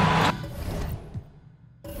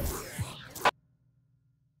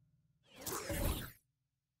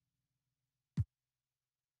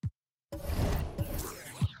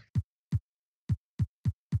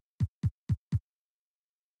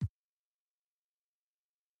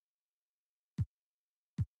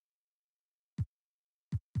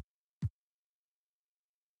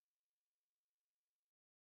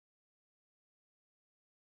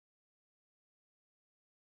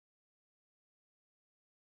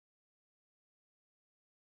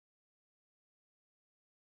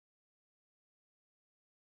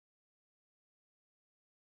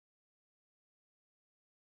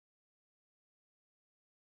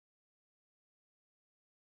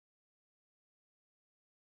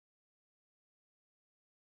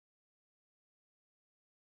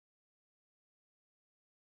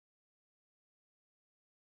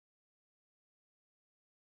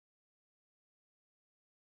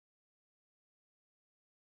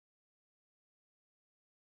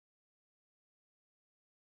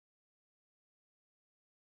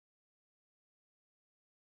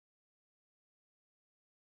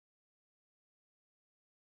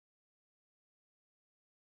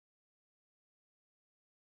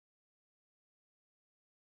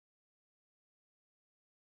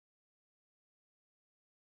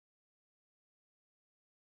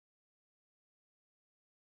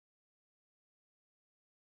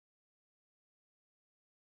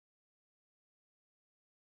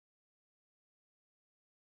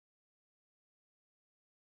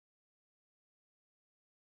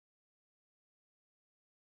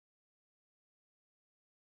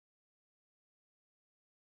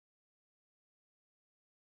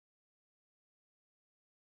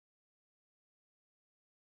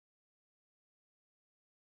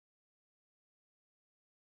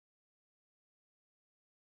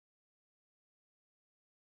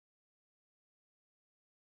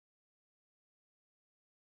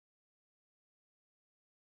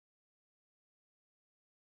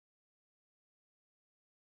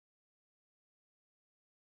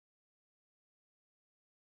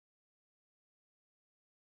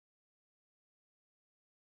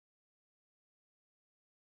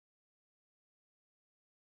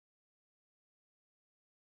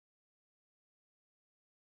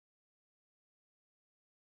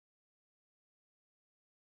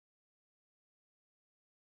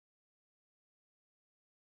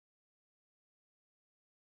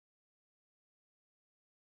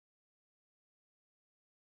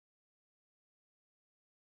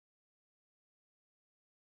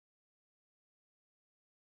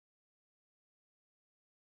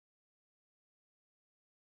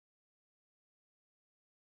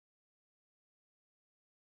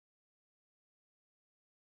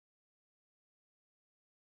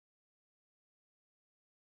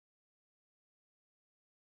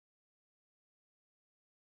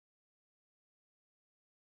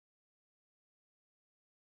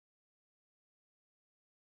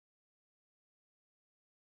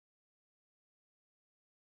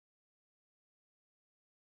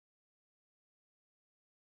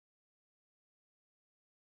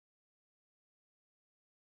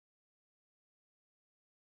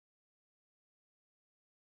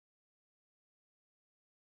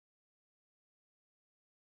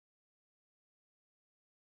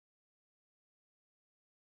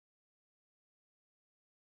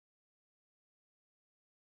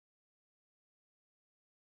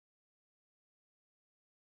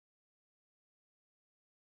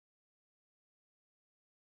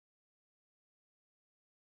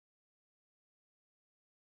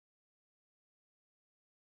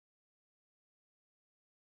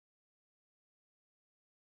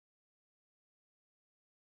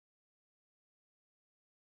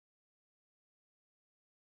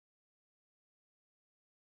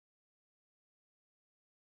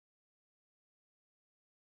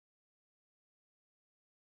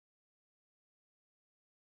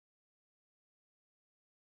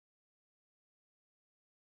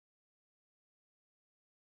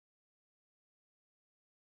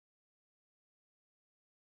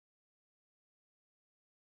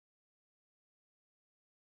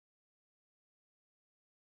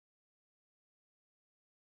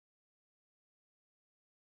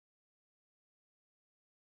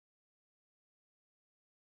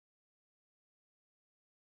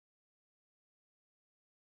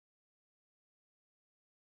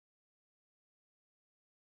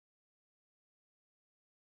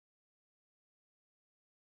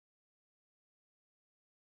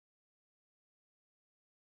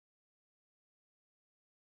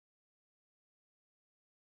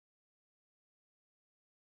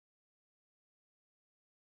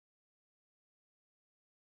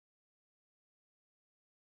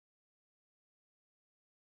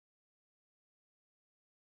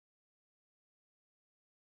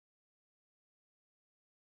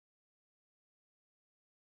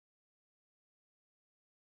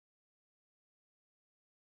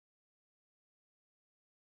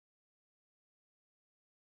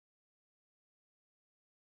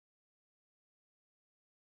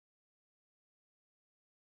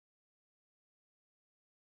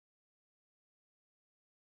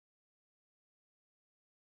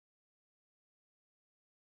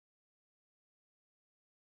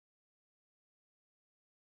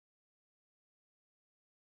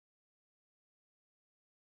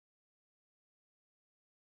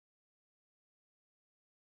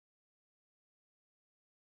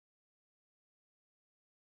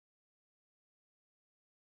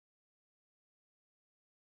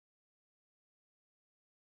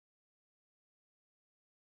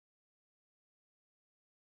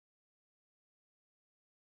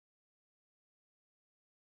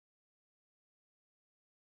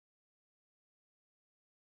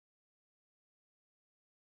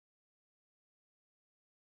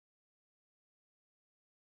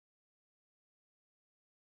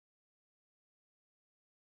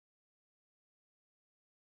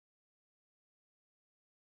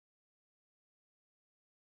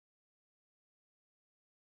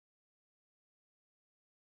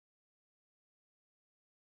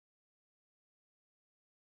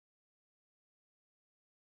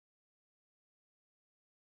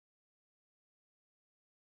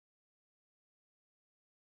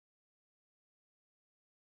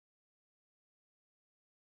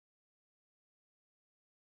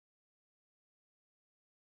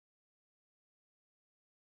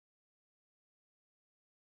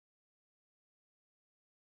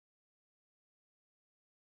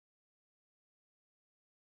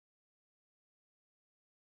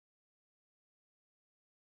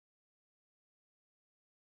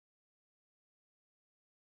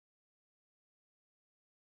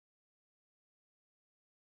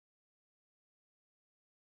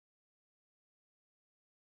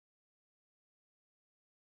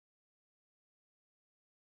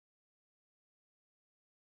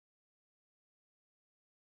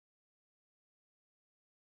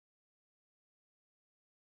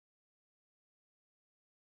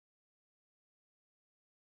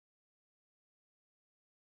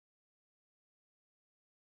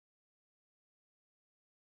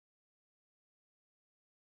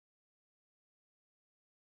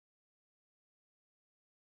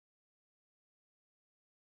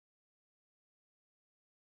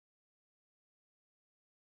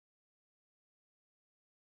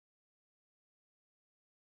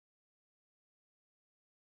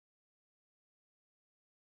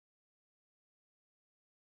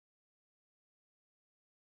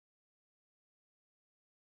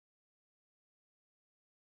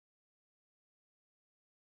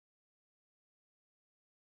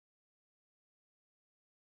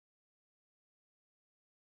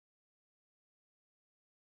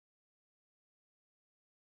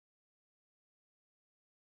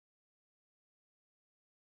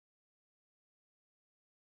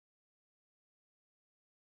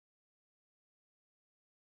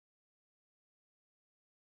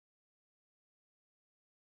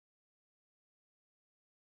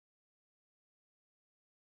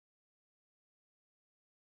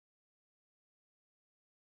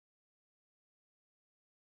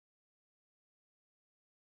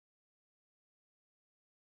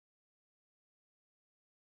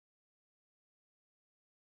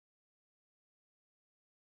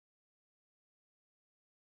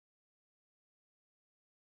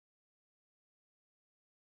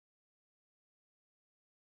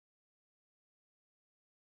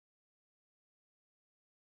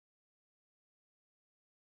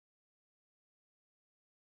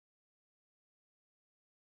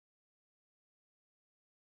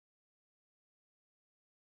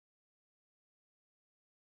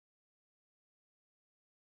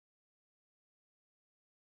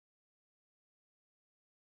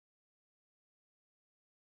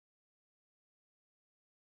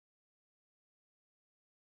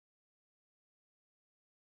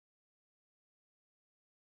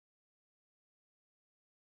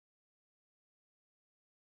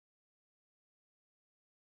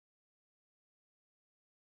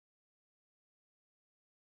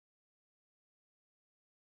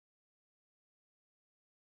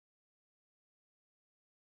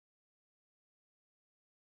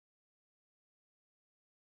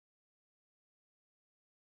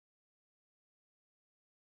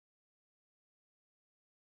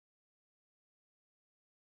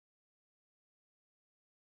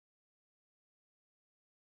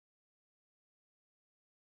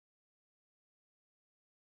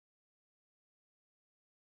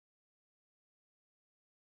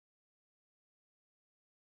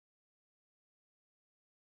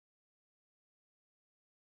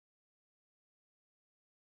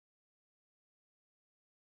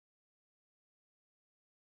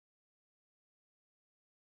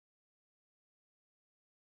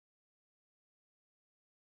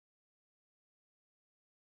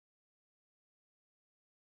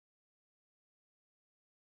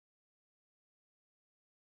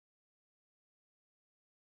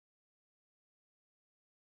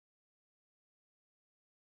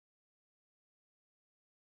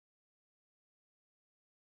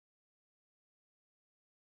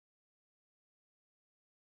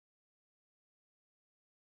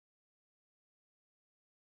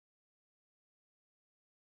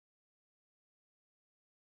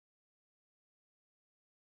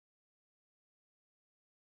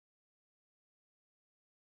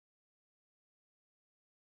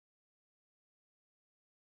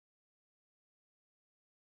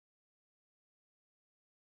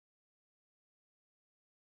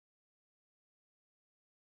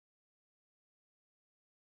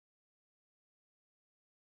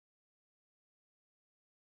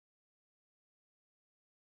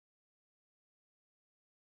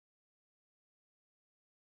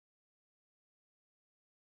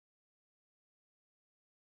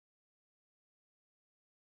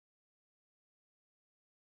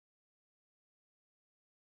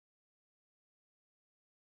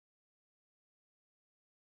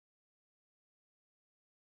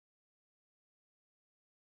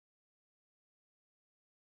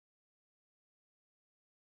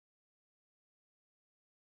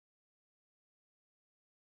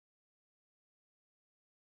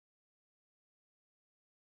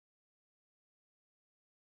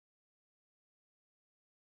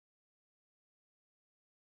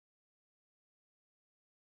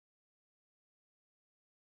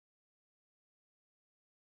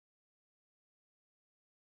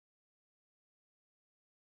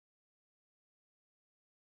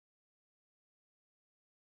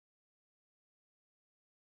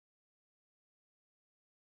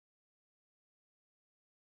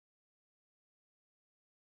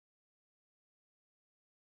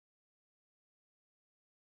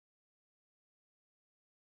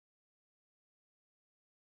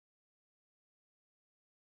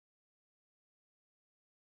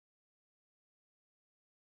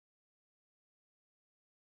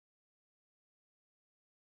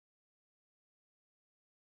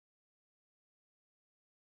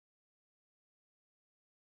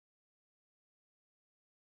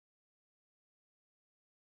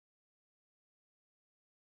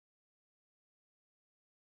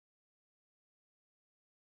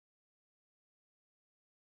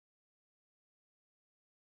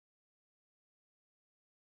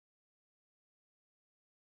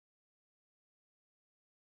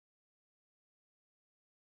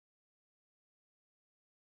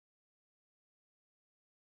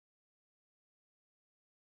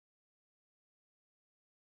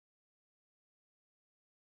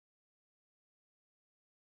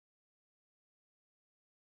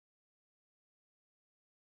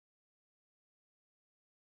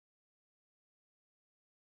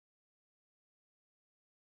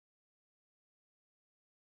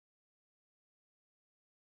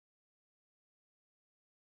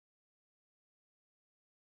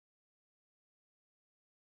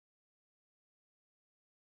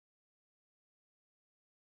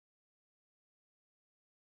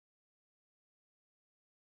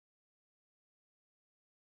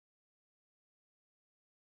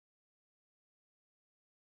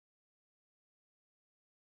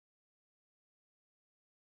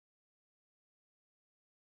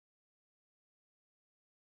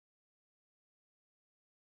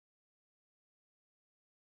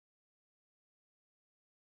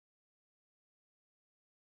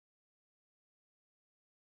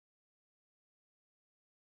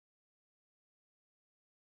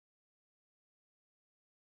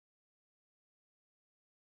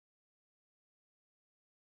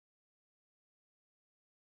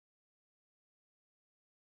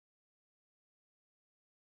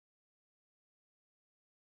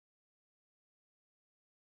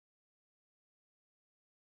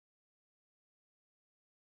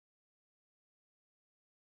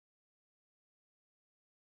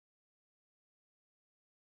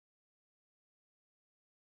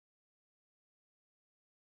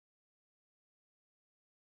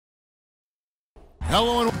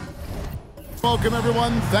 Hello and welcome,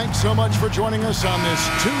 everyone. Thanks so much for joining us on this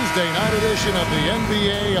Tuesday night edition of the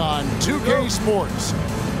NBA on 2K Sports.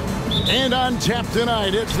 And on tap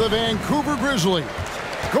tonight, it's the Vancouver Grizzlies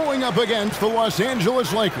going up against the Los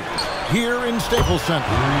Angeles Lakers here in Staples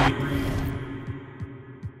Center.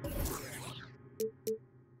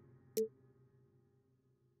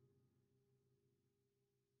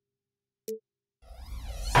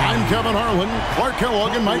 I'm Kevin Harlan. Clark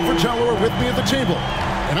Kellogg and Mike Fratello are with me at the table.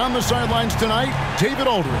 And on the sidelines tonight, David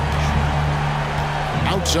Aldridge.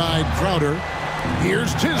 Outside, Crowder.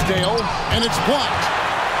 Here's Tisdale, and it's blocked.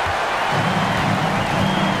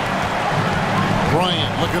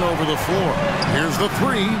 Bryant looking over the floor. Here's the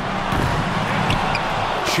three.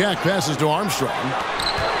 Shaq passes to Armstrong.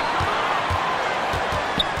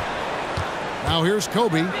 Now here's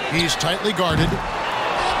Kobe. He's tightly guarded.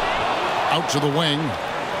 Out to the wing.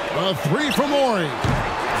 A three from Morey.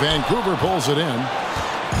 Vancouver pulls it in.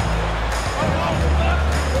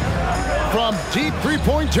 From deep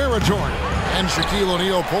three-point territory. And Shaquille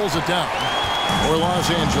O'Neal pulls it down. For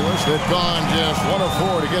Los Angeles, they've gone just 1 of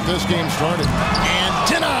 4 to get this game started. And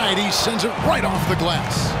denied. He sends it right off the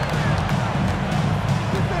glass.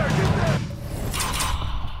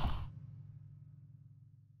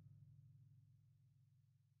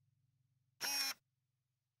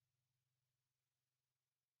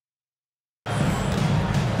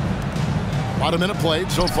 About a minute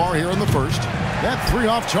played so far here in the first. That three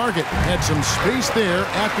off target had some space there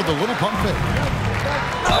after the little pump fake.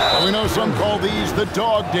 We know some call these the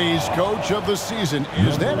dog days, coach, of the season.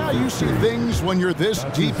 Is that how you see things when you're this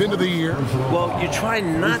deep into the year? Well, you try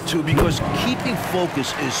not to because keeping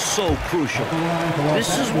focus is so crucial.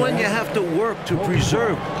 This is when you have to work to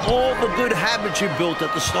preserve all the good habits you built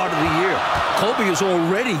at the start of the year. Kobe is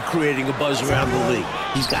already creating a buzz around the league.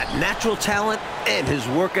 He's got natural talent, and his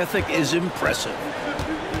work ethic is impressive.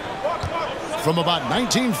 From about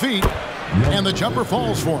 19 feet, and the jumper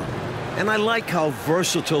falls for him. And I like how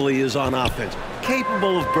versatile he is on offense,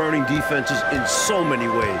 capable of burning defenses in so many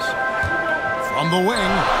ways. From the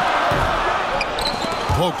wing,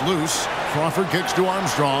 poked loose. Crawford kicks to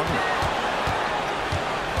Armstrong.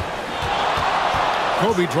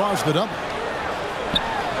 Kobe draws the double.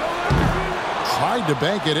 Tried to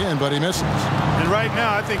bank it in, but he misses. And right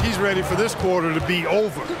now, I think he's ready for this quarter to be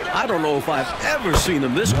over. I don't know if I've ever seen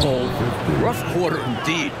him this cold. Rough quarter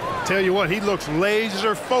indeed. Tell you what, he looks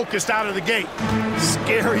laser focused out of the gate.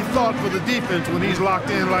 Scary thought for the defense when he's locked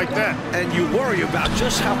in like that. And you worry about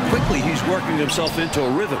just how quickly he's working himself into a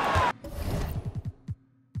rhythm.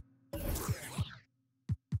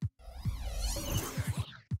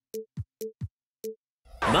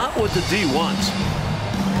 Not what the D wants.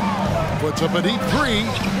 Puts up a deep three.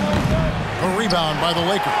 A rebound by the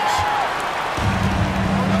Lakers.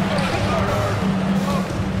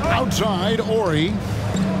 Outside, Ori.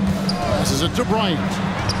 Passes it to Bryant.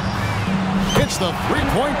 Hits the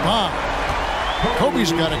three-point bomb.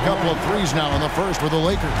 Kobe's got a couple of threes now in the first for the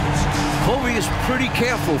Lakers. Kobe is pretty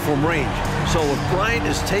careful from range. So if Bryant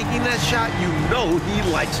is taking that shot, you know he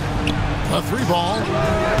likes it. A three ball.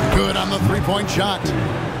 Good on the three-point shot.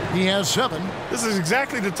 He has 7. This is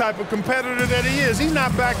exactly the type of competitor that he is. He's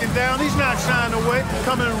not backing down. He's not shying away.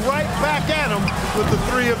 Coming right back at him with the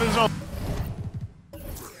three of his own.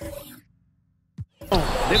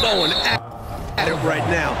 They're going at it right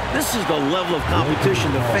now. This is the level of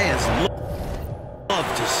competition the fans love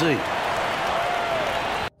to see.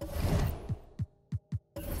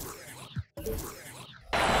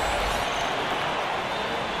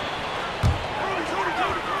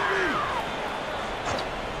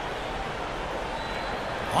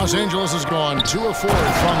 Los Angeles has gone 2 of 4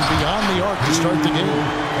 from beyond the arc to start the game.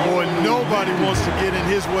 Boy, nobody wants to get in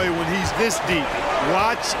his way when he's this deep.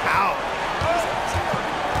 Watch out.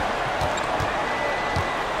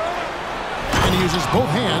 And he uses both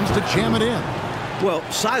hands to jam it in. Well,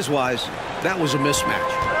 size-wise, that was a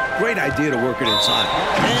mismatch. Great idea to work it inside.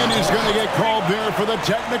 And he's going to get called there for the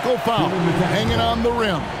technical foul. Hanging on the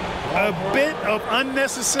rim. A bit of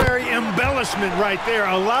unnecessary embellishment right there.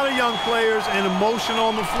 A lot of young players and emotion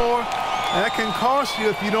on the floor. That can cost you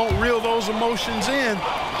if you don't reel those emotions in.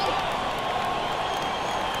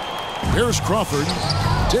 Here's Crawford.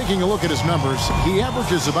 Taking a look at his numbers, he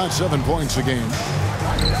averages about 7 points a game.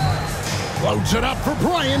 Loads it up for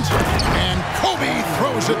Bryant, and Kobe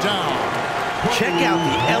throws it down. Check out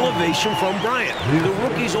the elevation from Bryant. The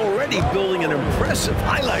rookie's already building an impressive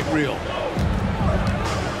highlight reel.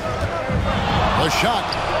 The shot,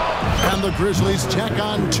 and the Grizzlies tack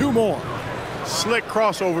on 2 more. Slick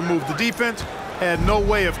crossover move. The defense had no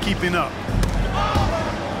way of keeping up.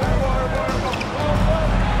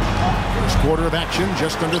 Here's quarter of action,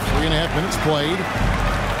 just under 3.5 minutes played.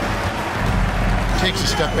 Takes a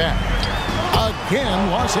step back.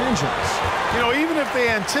 Again, Los Angeles. You know, even if they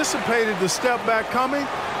anticipated the step back coming,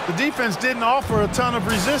 the defense didn't offer a ton of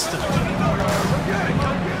resistance.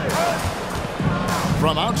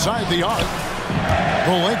 From outside the arc,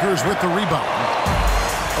 the Lakers with the rebound.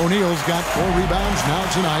 O'Neal's got 4 rebounds now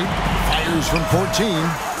tonight. Fires from 14.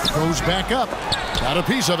 Goes back up. Got a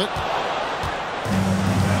piece of it.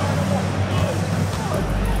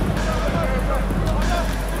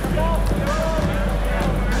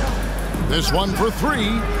 This one for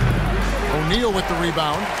 3. O'Neal with the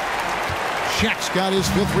rebound. Shaq's got his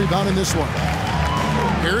 5th rebound in this one.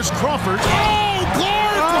 Here's Crawford. Oh,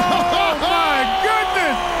 Clark! Oh, my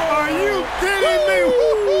goodness! Are you kidding me?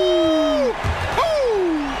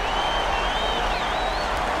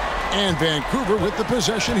 And Vancouver with the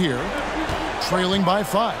possession here, trailing by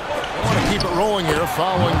 5. They want to keep it rolling here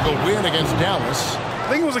following the win against Dallas. I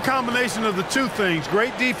think it was a combination of the two things.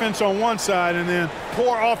 Great defense on one side and then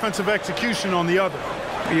poor offensive execution on the other.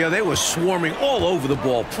 Yeah, they were swarming all over the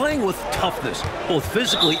ball, playing with toughness, both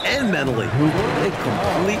physically and mentally. They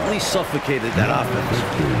completely suffocated that offense.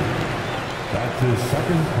 That's his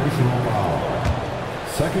 2nd personal foul.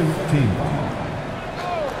 2nd team foul.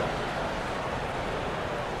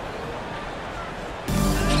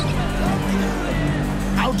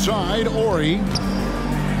 Outside, Ori.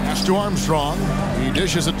 Pass to Armstrong. He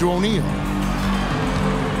dishes it to O'Neal.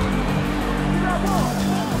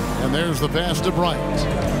 And there's the pass to Bryant.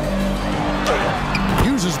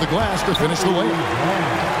 Uses the glass to finish the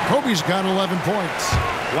layup. Kobe's got 11 points.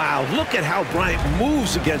 Wow, look at how Bryant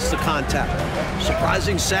moves against the contact.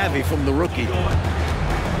 Surprising savvy from the rookie.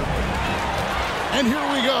 And here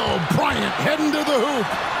we go. Bryant heading to the hoop.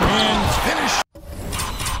 And finish.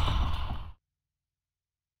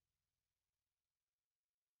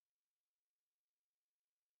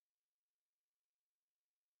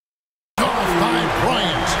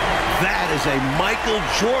 A Michael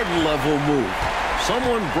Jordan level move.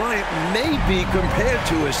 Someone Bryant may be compared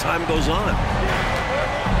to as time goes on.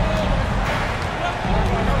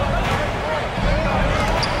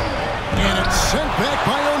 And it's sent back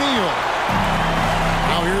by O'Neal.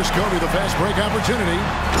 Now here's Kobe, the fast break opportunity.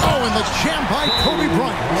 Oh, and the jam by Kobe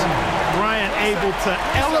Bryant. Bryant able to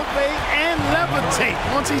elevate and levitate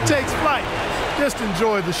once he takes flight. Just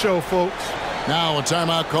enjoy the show, folks. Now a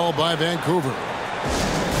timeout called by Vancouver.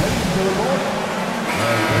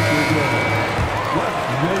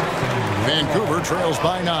 Vancouver trails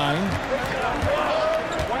by 9.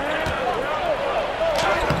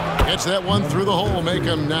 Gets that one through the hole, make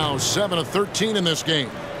them now 7 of 13 in this game.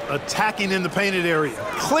 Attacking in the painted area.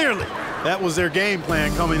 Clearly, that was their game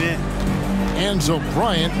plan coming in. Enzo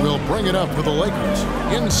Bryant will bring it up for the Lakers.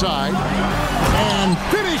 Inside. And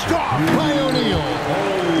finished off by O'Neal.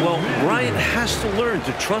 Well, Bryant has to learn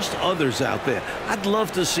to trust others out there. I'd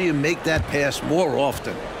love to see him make that pass more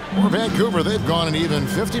often. For Vancouver, they've gone an even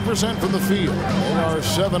 50% from the field. They are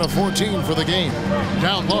 7 of 14 for the game.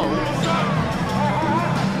 Down low.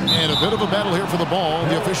 And a bit of a battle here for the ball.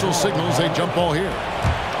 The official signals a jump ball here.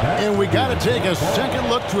 And we got to take a second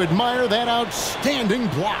look to admire that outstanding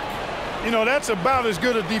block. You know, that's about as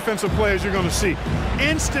good a defensive play as you're going to see.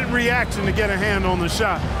 Instant reaction to get a hand on the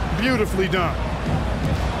shot. Beautifully done.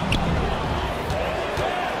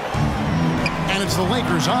 And it's the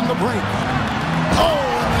Lakers on the break. Oh,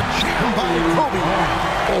 and the jam by Kobe.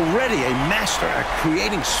 Already a master at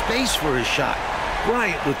creating space for his shot.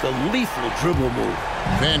 Bryant with the lethal dribble move.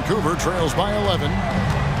 Vancouver trails by 11.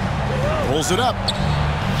 Pulls it up.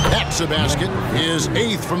 That's a basket. His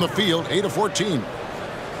 8th from the field, 8 of 14.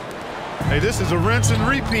 Hey, this is a rinse and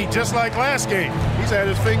repeat just like last game. He's had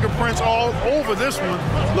his fingerprints all over this one,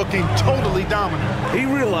 looking totally dominant. He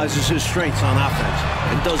realizes his strengths on offense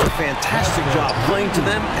and does a fantastic job playing to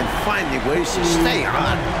them and finding ways to stay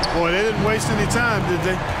on. Boy, they didn't waste any time, did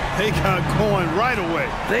they? They got going right away.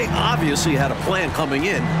 They obviously had a plan coming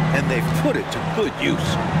in, and they've put it to good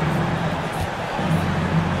use.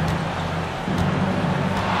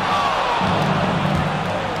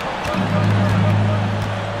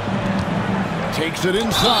 Takes it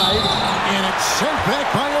inside, and it's sent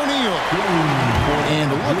back by O'Neal.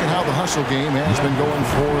 And look at how the hustle game has been going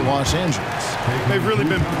for Los Angeles. They've really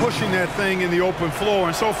been pushing that thing in the open floor,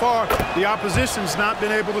 and so far, the opposition's not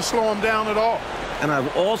been able to slow them down at all. And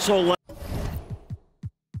I've also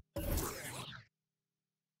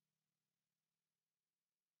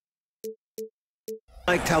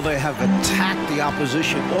liked how they have attacked the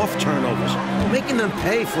opposition off turnovers, making them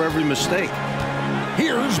pay for every mistake.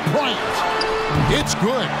 Here's Bryant. It's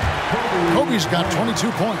good. Kobe's got 22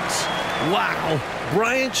 points. Wow,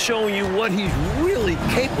 Bryant's showing you what he's really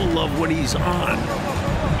capable of when he's on.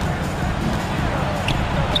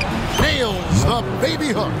 Nails the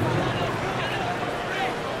baby hook.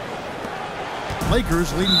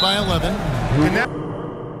 Lakers leading by 11. And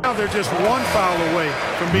now they're just one foul away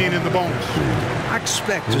from being in the bonus. I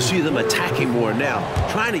expect to see them attacking more now,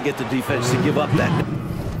 trying to get the defense to give up that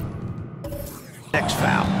next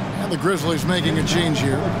foul. And the Grizzlies making a change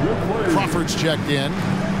here. Crawford's checked in.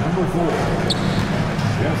 Number 4,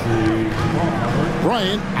 Jeffrey Crawford.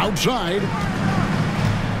 Bryant outside.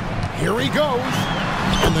 Here he goes.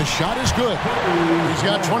 And the shot is good. He's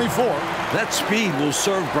got 24. That speed will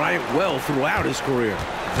serve Bryant well throughout his career.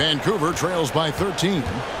 Vancouver trails by 13.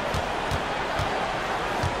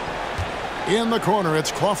 In the corner,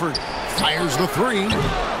 it's Crawford. Fires the three.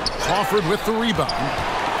 Crawford with the rebound.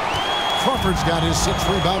 Crawford's got his 6th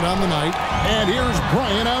rebound on the night. And here's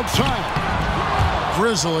Bryant outside.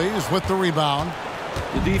 Grizzlies with the rebound.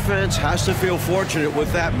 The defense has to feel fortunate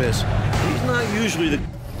with that miss. He's not usually the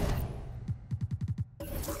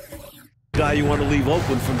guy you want to leave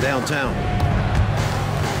open from downtown.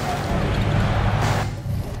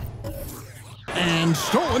 And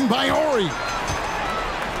stolen by Ori.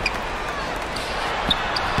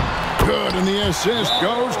 Good, and the assist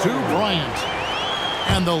goes to Bryant.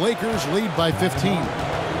 And the Lakers lead by 15.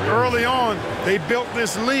 Early on, they built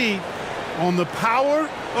this lead on the power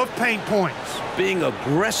of paint points. Being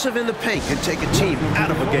aggressive in the paint can take a team out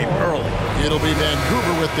of a game early. It'll be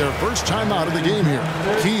Vancouver with their first time out of the game here.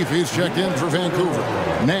 Keefe is checked in for Vancouver.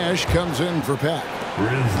 Nash comes in for Pat.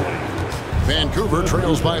 Grizzlies. Vancouver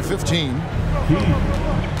trails by 15.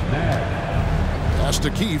 Pass to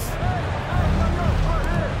Keefe.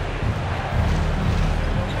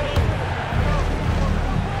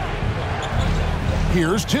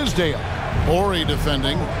 Here's Tisdale. Ori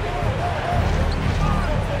defending.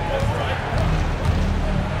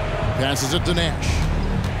 Passes it to Nash.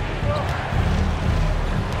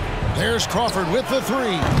 There's Crawford with the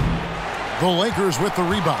three. The Lakers with the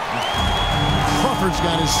rebound. Crawford's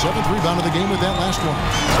got his 7th rebound of the game with that last one.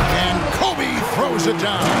 And Kobe throws it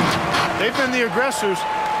down. They've been the aggressors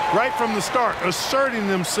right from the start, asserting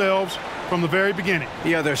themselves from the very beginning.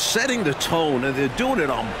 Yeah, they're setting the tone, and they're doing it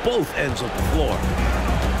on both ends of the floor.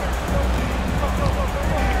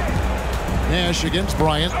 Nash against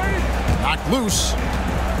Bryant. Knocked loose.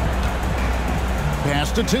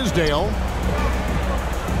 Pass to Tisdale.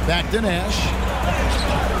 Back to Nash.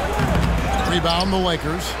 Rebound the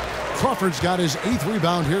Lakers. Crawford's got his 8th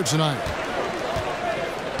rebound here tonight.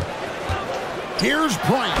 Here's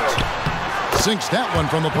Bryant. Sinks that one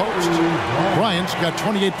from the post. Bryant's got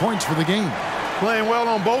 28 points for the game. Playing well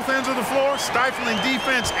on both ends of the floor, stifling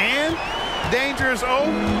defense and dangerous O.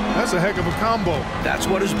 That's a heck of a combo. That's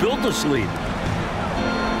what has built this lead.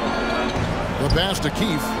 The pass to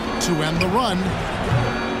Keefe to end the run.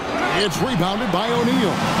 It's rebounded by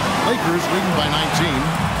O'Neal. Lakers leading by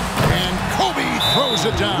 19. And Kobe throws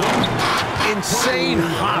it down. Insane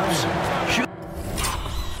hops.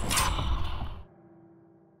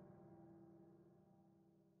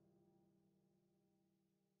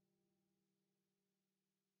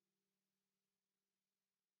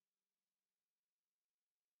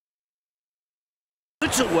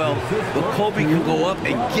 Shoots it well, but Kobe can go up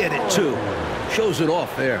and get it too. Shows it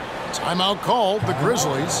off there. Timeout called, the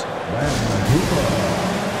Grizzlies.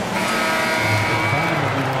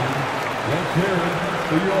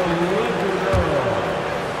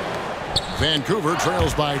 Vancouver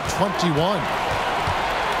trails by 21.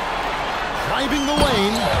 Driving the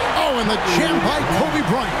lane. Oh, and the jam by Kobe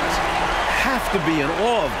Bryant. Have to be in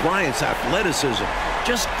awe of Bryant's athleticism.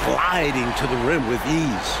 Just gliding to the rim with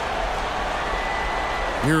ease.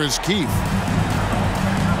 Here is Keefe.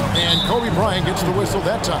 And Kobe Bryant gets the whistle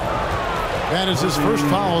that time. That is his first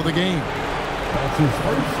foul of the game. That's his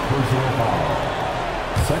first personal foul.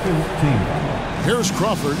 2nd team foul. Here's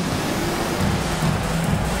Crawford.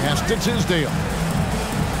 Pass to Tisdale.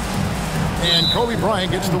 And Kobe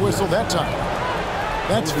Bryant gets the whistle that time.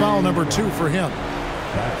 That's foul number 2 for him.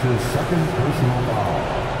 That's his 2nd personal foul.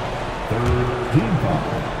 3rd team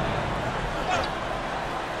foul.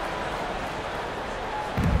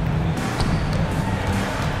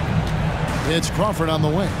 It's Crawford on the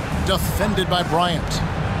wing. Defended by Bryant.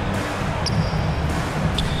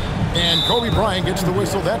 And Kobe Bryant gets the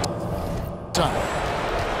whistle that time.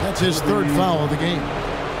 That's his 3rd foul of the game.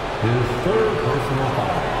 His 3rd personal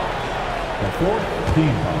foul. The 4th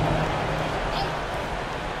team foul.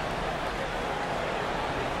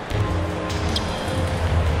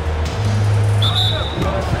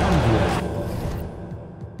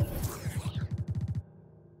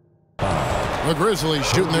 The The Grizzlies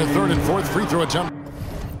shooting their third and fourth free throw attempt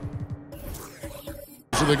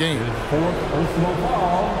of the game. His fourth personal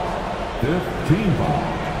foul, 15 foul.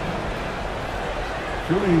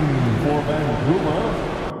 Shooting for Vancouver,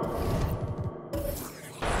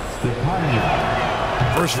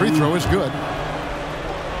 Stepania. First free throw is good.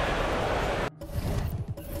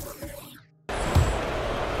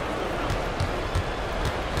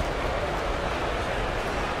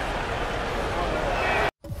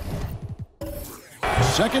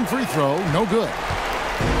 Second free throw, no good.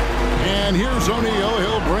 And here's O'Neal.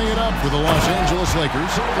 He'll bring it up for the Los Angeles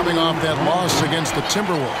Lakers, coming off that loss against the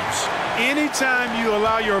Timberwolves. Anytime you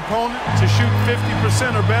allow your opponent to shoot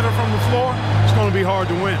 50% or better from the floor, it's going to be hard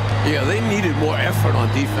to win. Yeah, they needed more effort on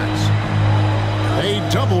defense. They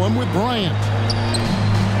double him with Bryant.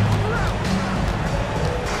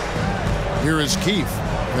 Here is Keith.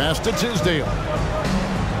 Pass to Tisdale.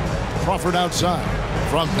 Crawford outside.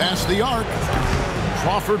 From past the arc.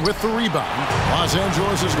 Crawford with the rebound. Los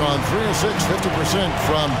Angeles has gone 3 of 6, 50%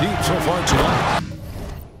 from deep so far tonight.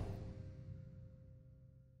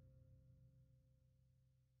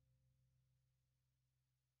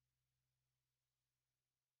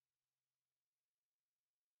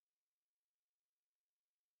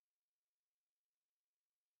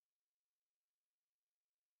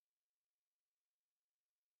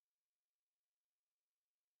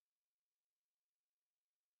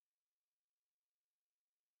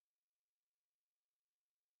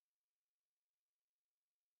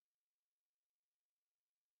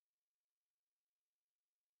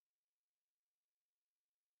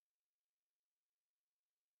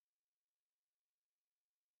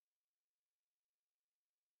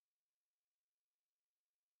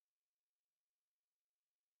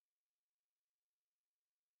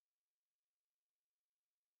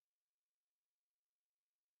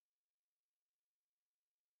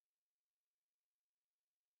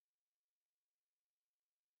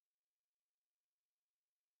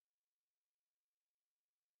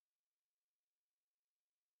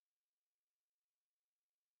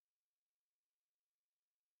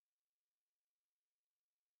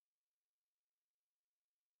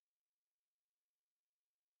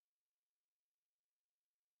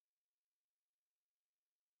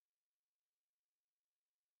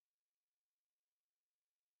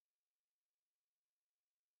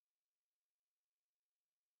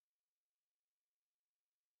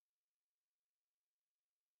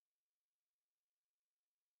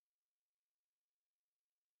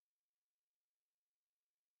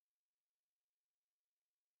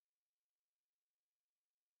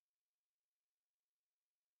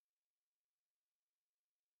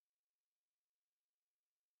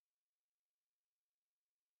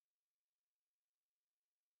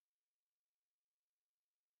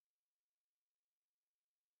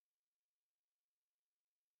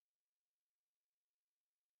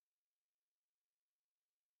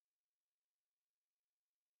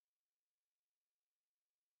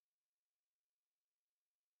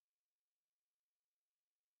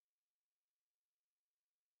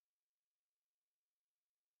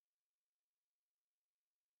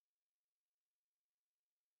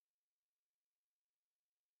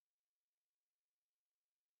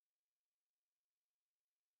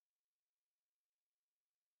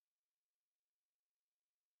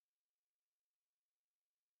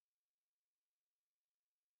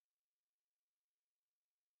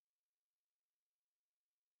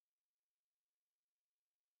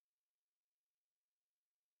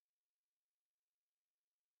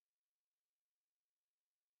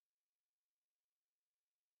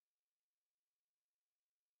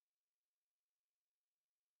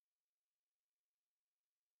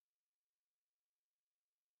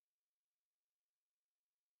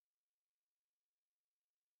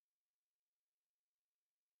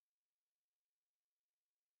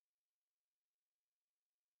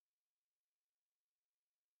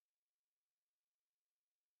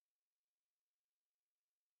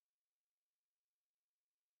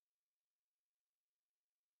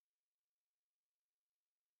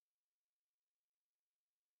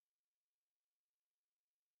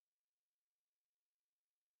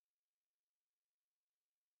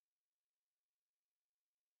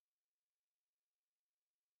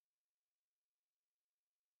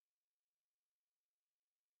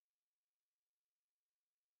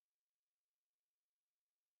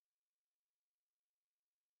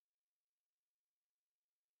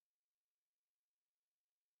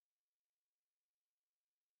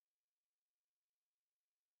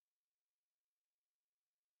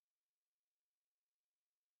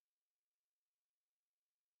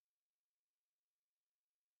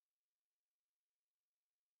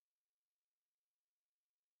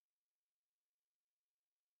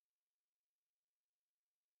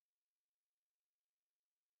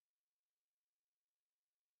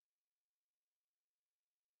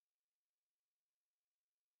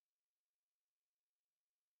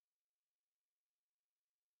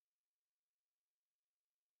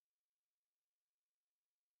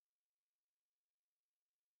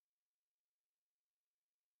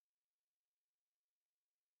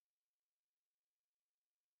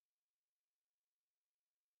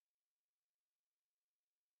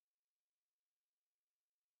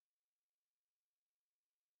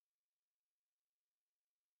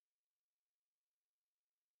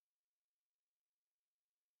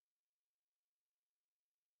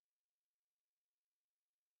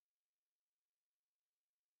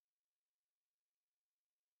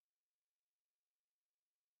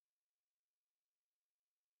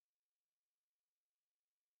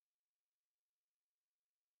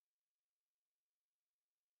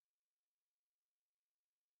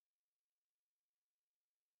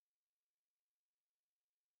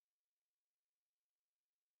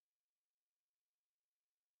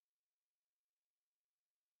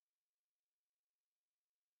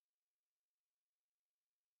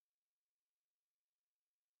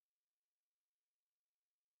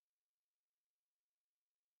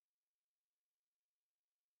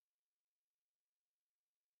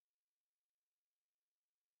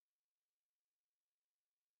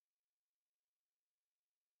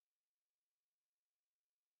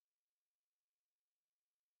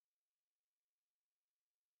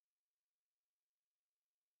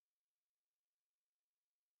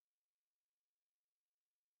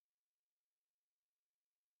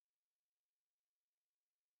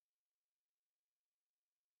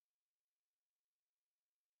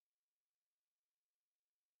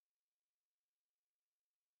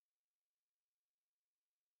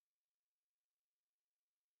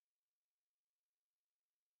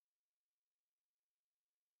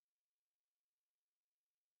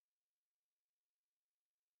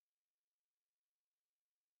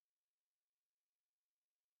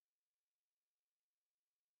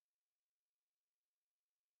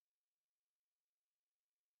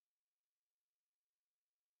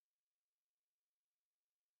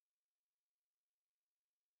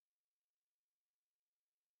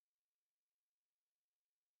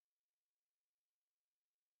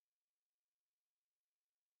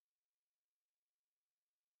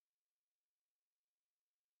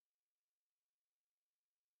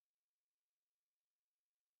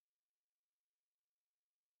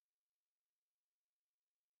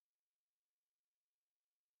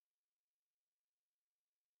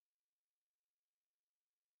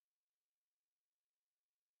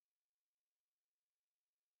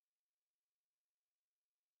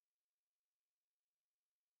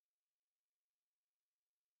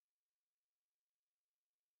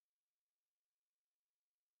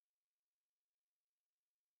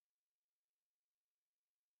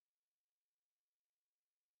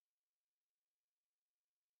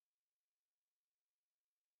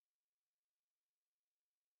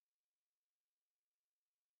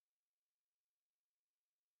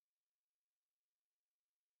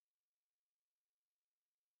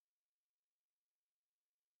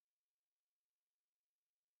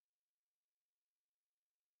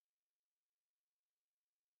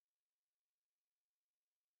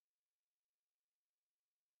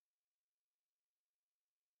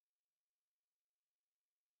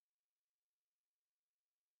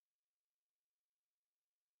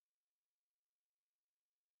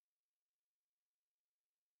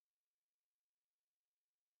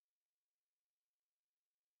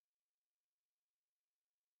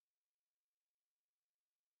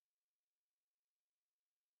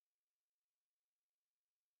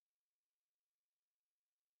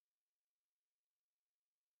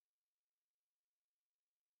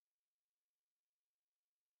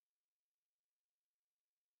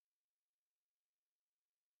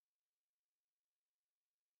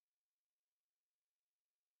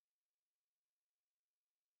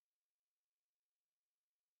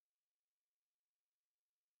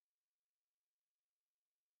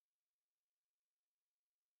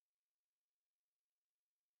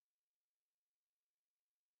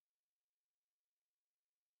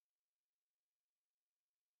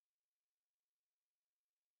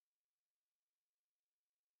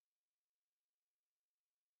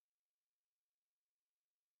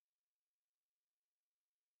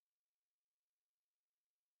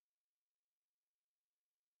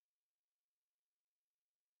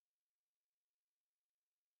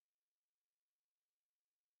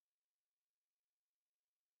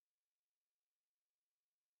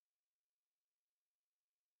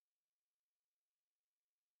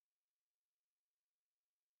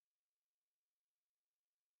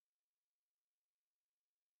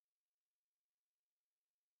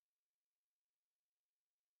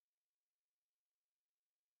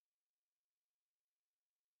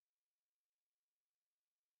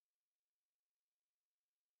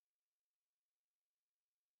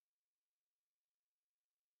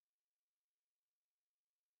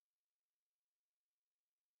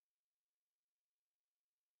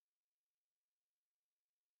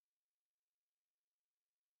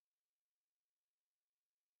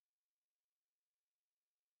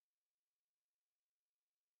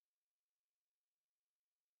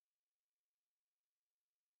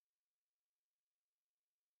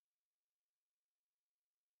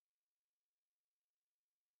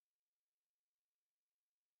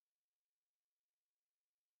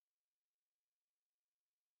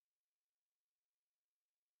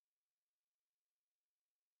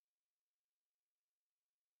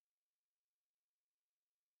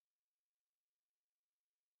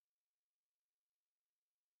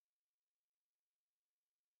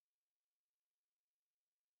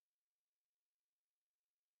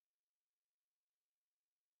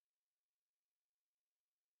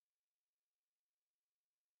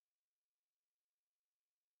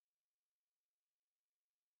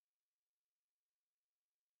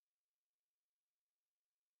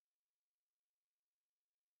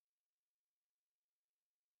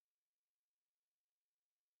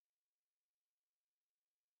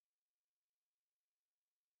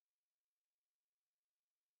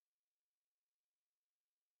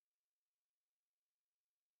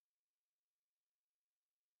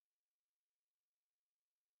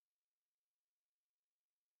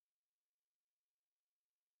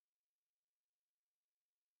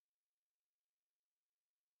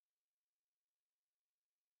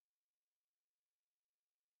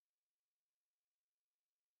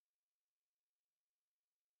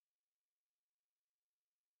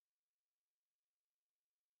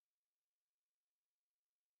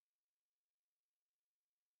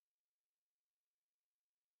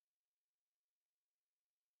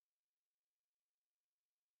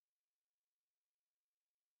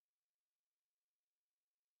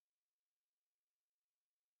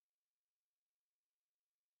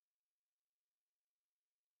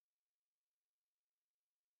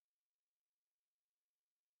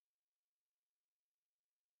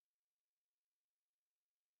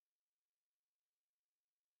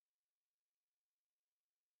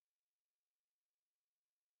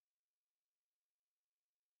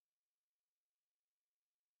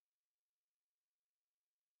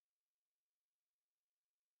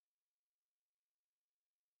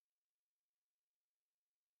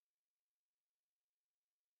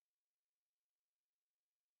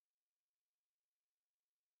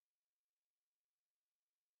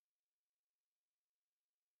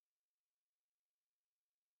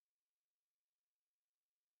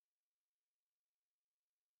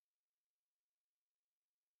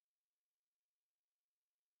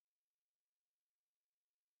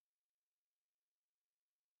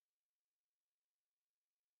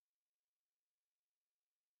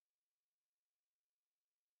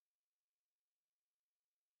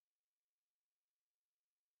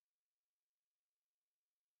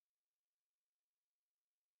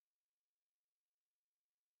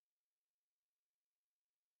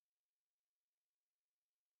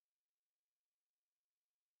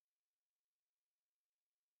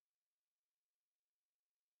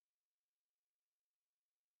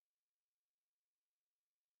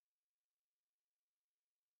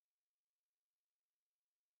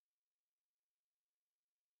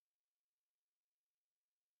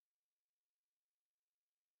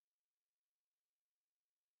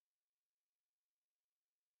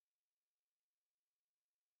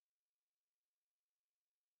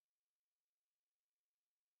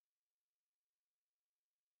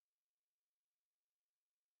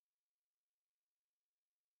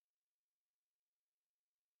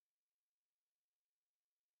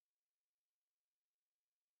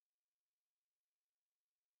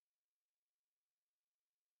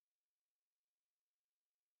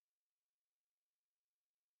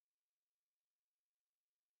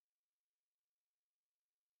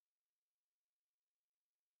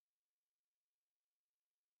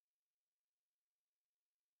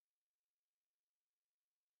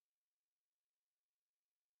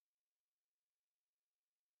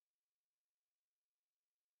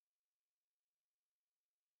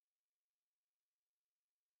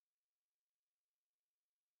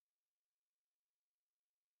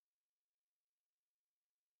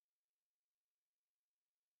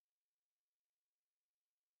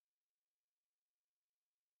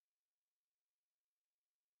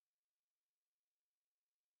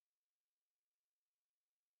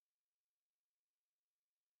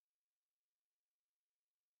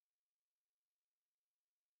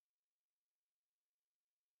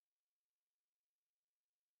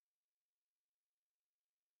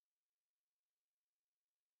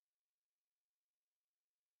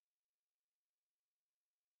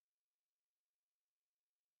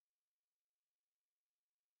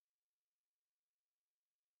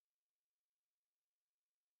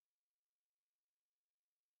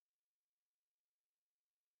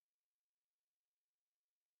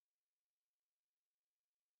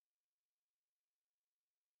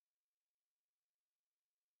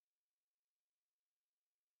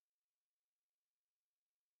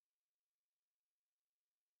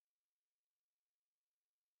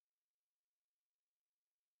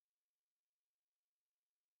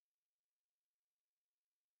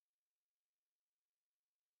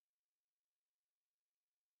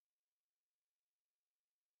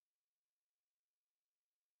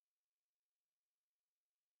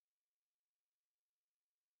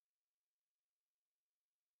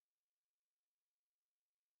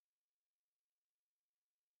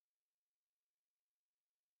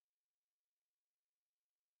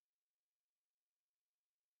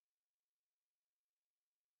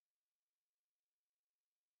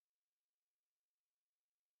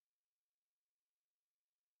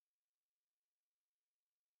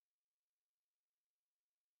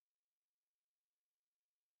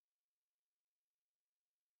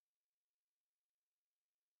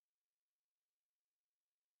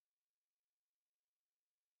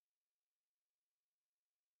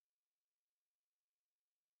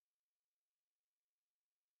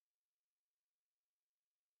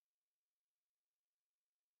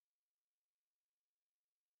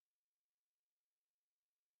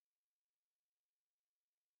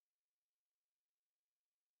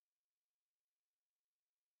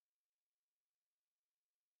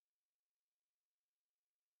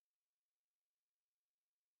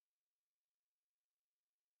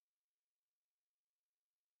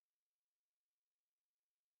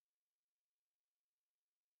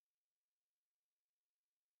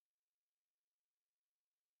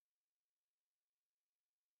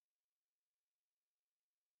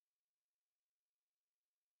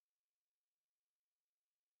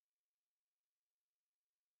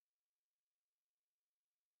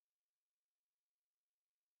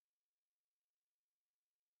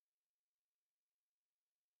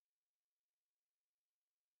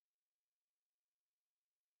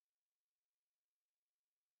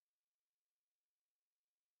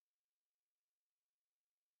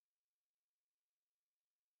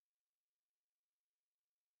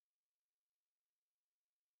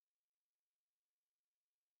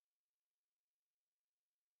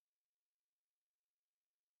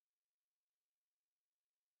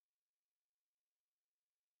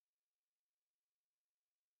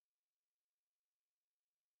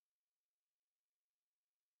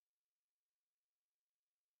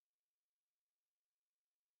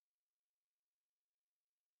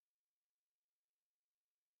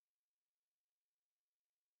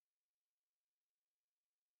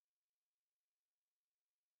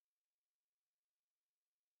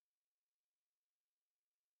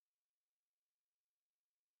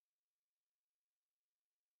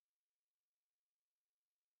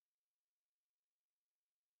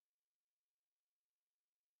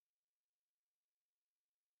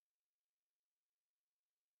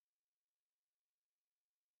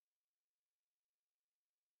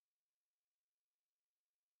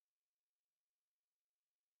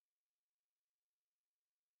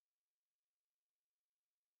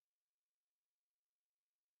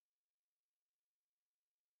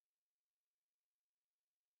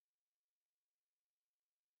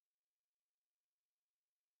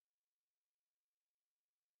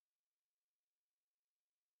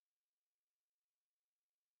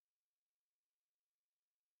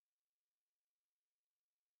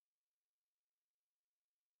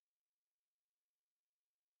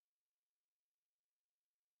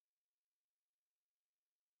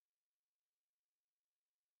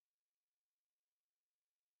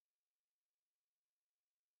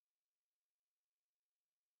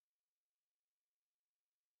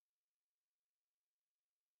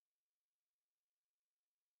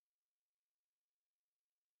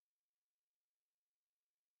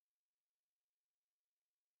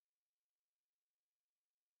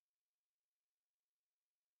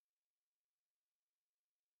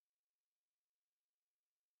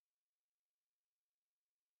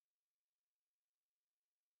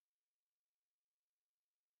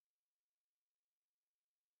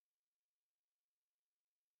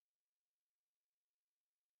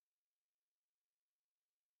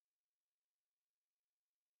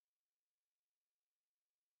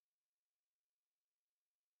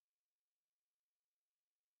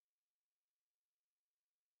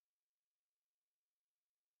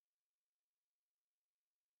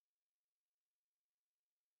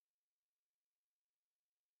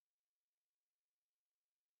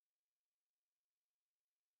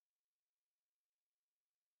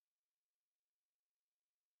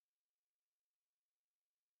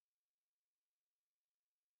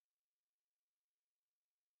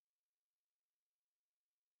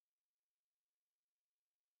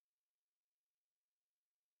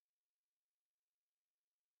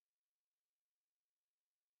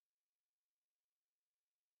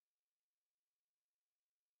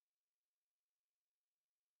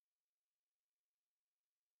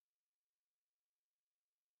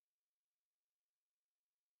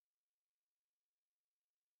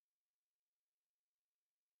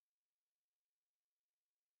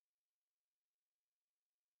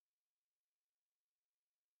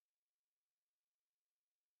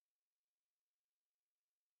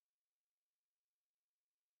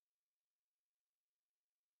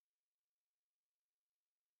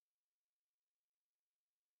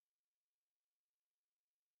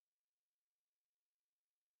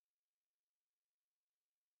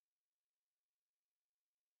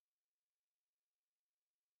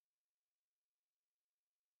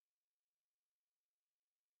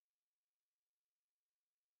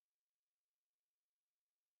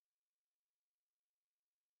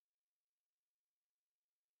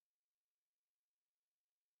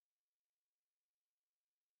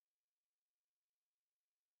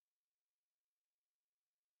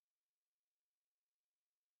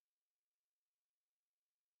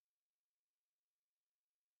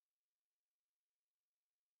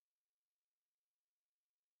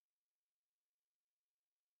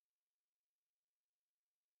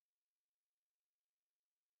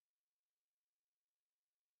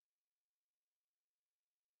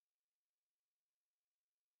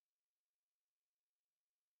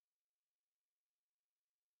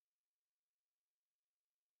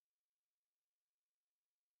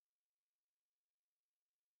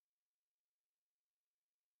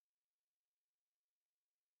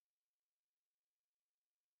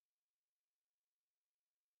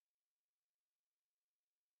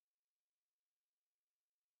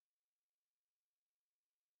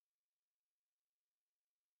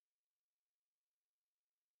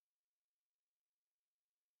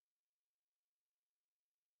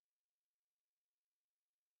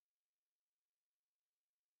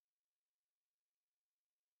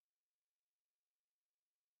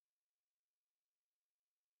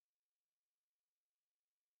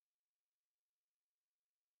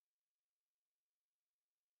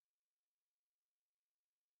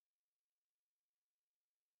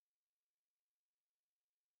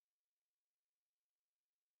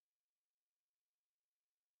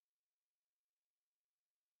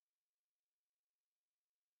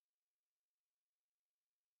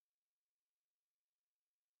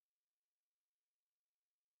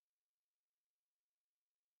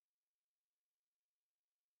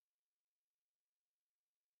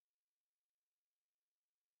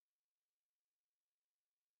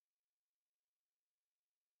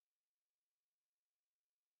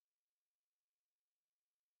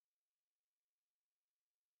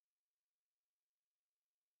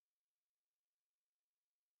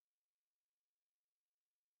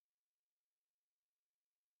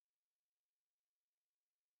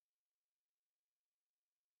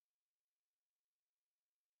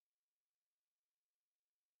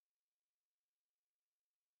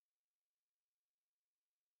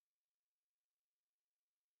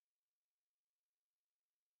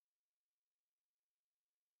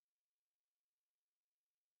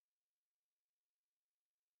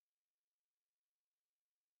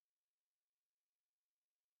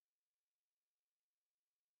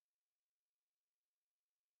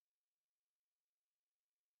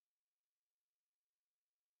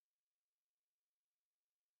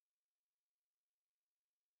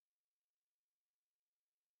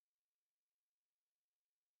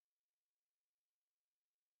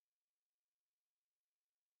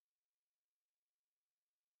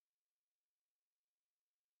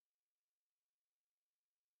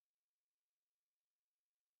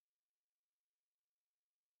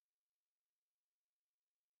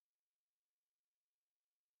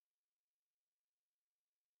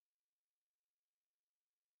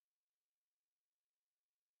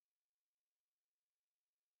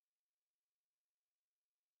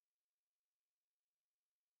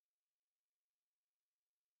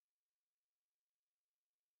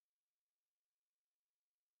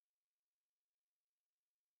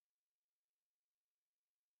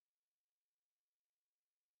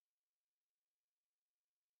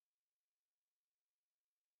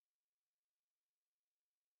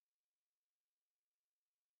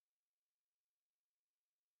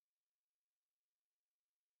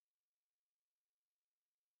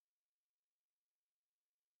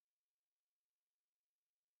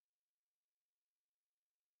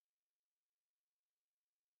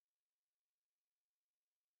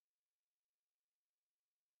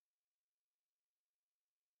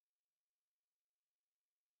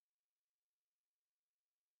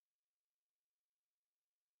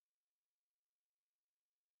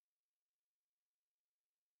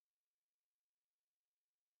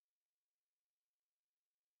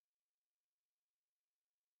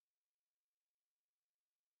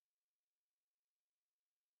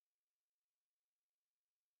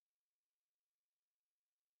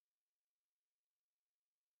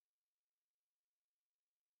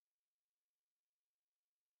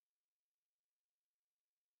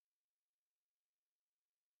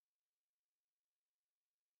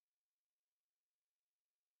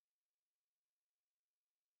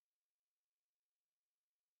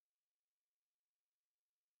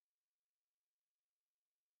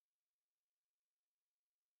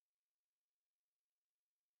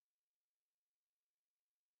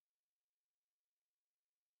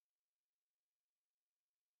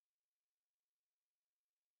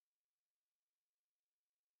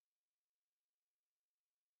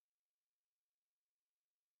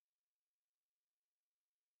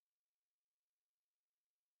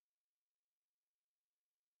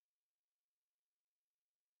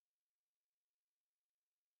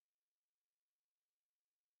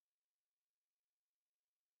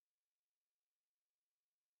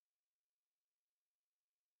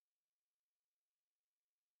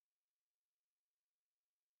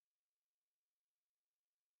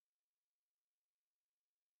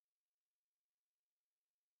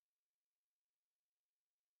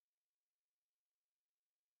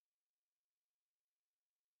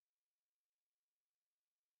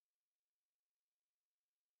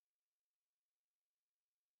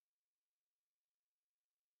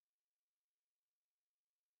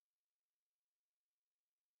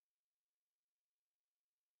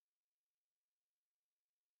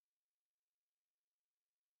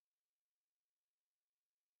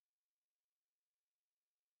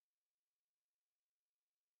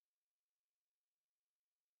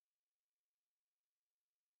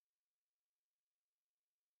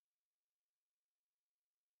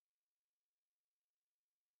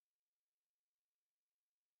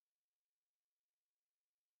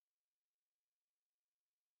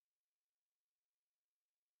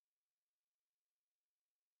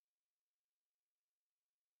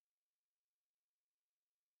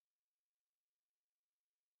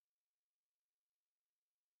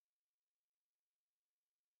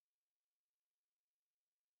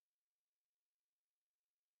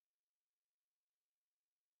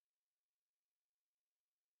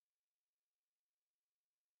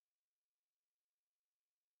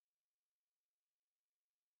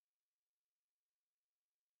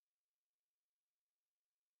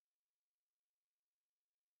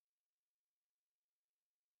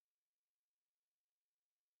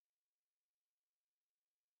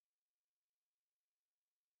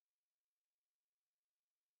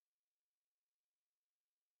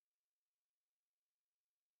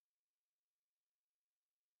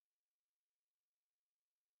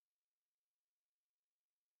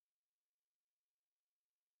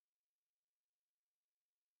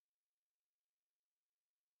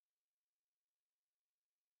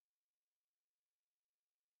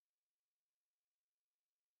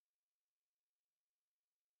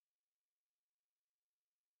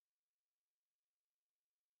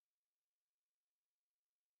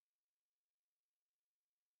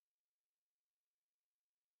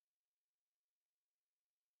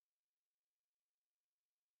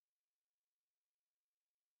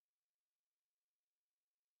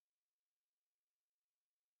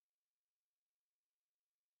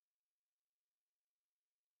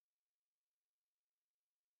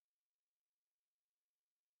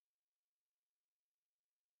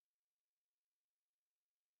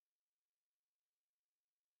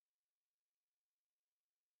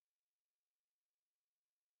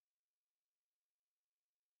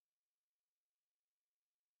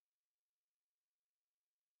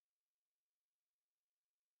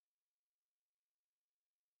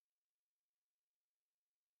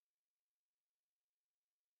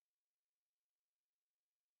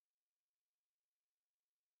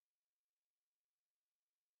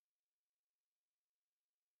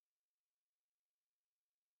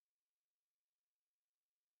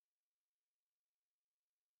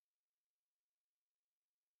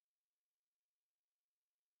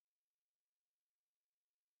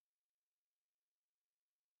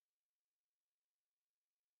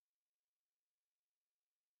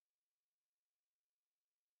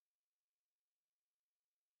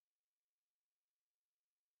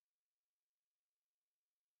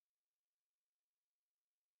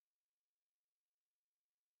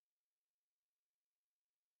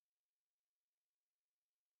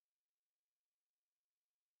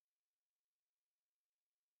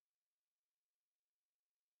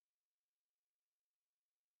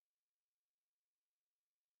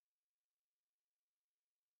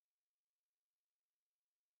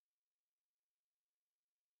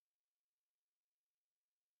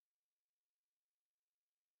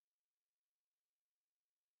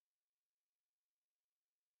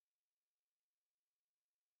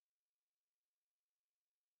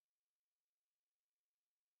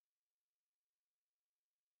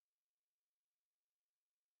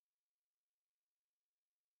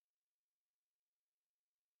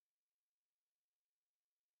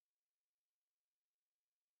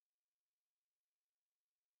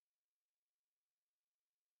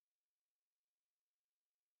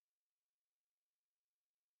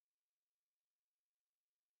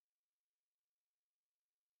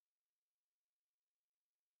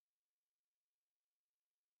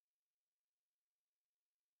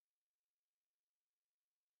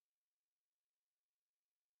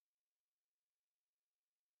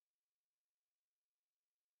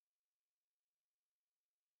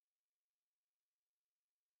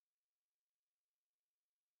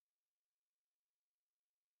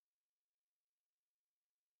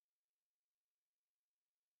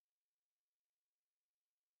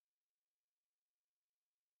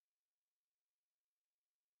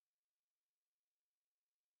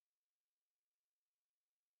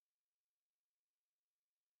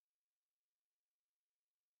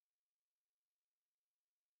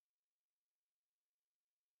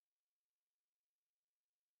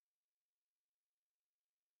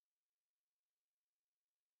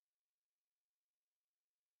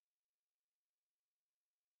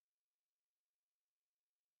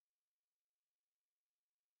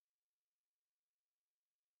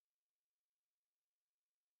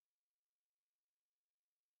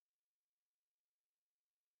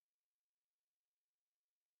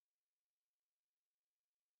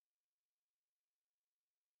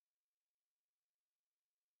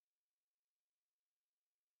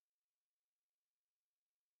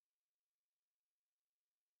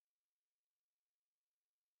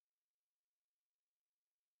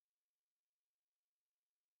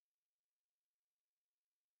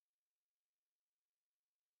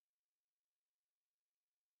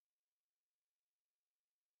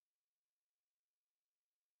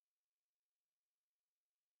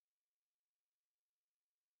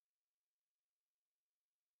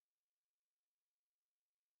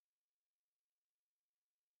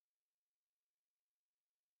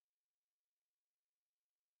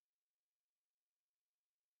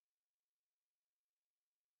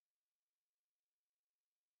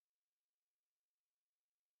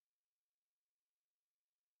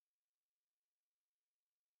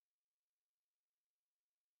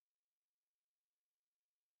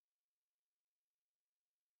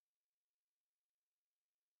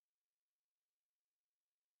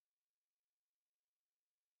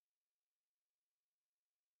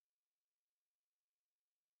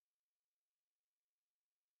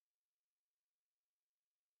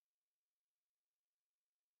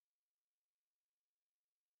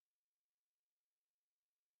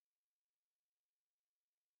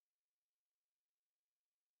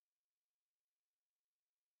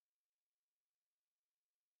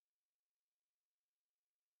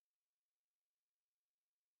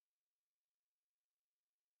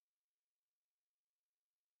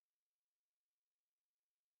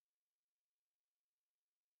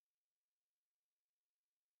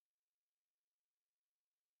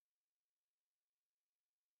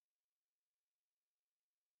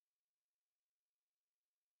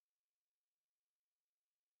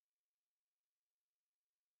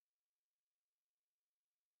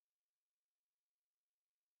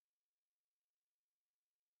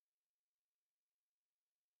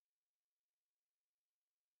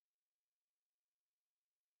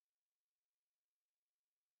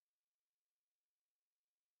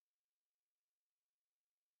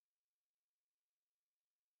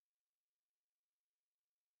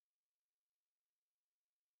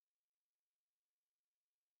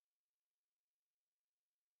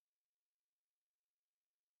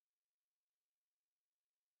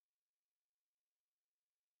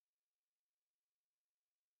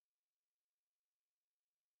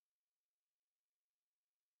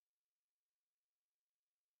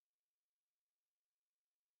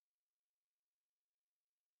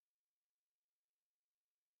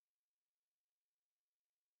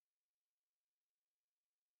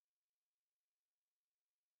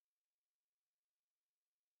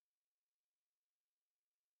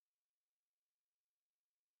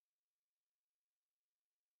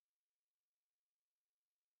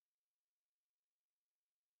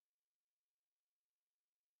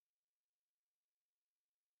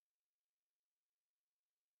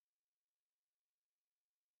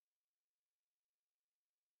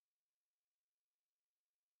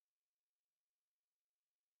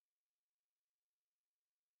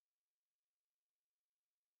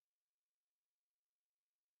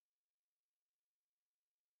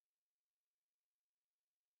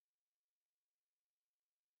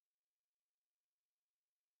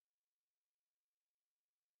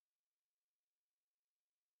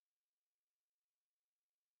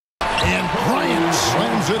 Bryant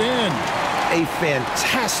slams it in. A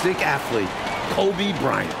fantastic athlete, Kobe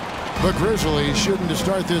Bryant. The Grizzlies shooting to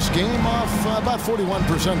start this game off about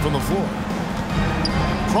 41% from the floor.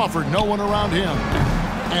 Crawford, no one around him.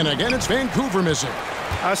 And again, it's Vancouver missing.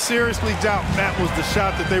 I seriously doubt that was the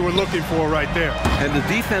shot that they were looking for right there. And the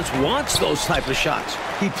defense wants those type of shots.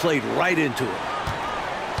 He played right into it.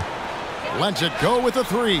 Lets it go with a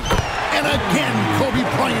three. And again, Kobe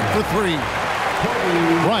Bryant for three.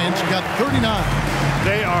 Bryant's got 39.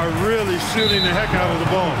 They are really shooting the heck out of the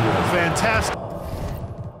ball. Fantastic.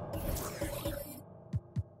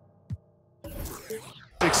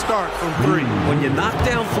 Start from three. When you knock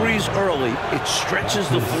down threes early, it stretches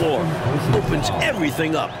the floor, opens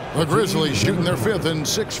everything up. The Grizzlies shooting their fifth and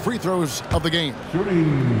sixth free throws of the game.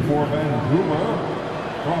 Shooting for Vancouver.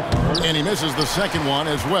 Crawford. And he misses the second one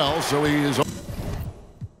as well, so he is 0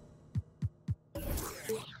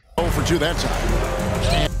 for 2 that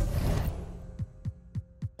side.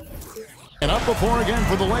 And up before again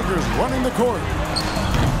for the Lakers, running the court.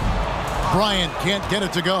 Bryant can't get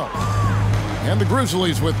it to go. And the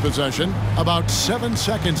Grizzlies with possession. About 7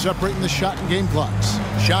 seconds separating the shot and game clocks.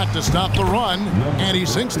 Shot to stop the run, and he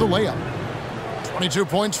sinks the layup. 22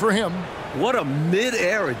 points for him. What a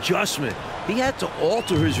mid-air adjustment. He had to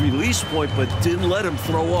alter his release point, but didn't let him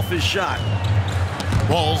throw off his shot.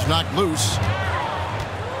 Ball's knocked loose.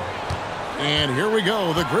 And here we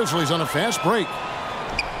go. The Grizzlies on a fast break.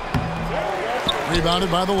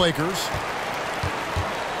 Rebounded by the Lakers.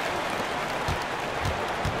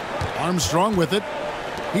 Armstrong with it.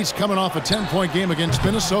 He's coming off a 10-point game against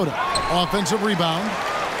Minnesota. Offensive rebound.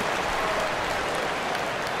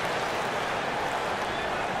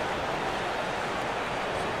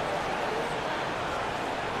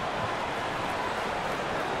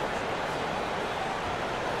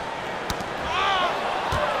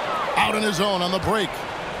 Out in his own on the break.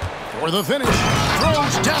 For the finish.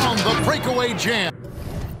 Throws down the breakaway jam.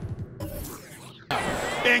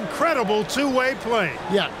 Incredible two-way play.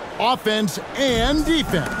 Yeah, offense and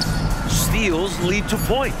defense. Steals lead to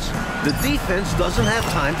points. The defense doesn't have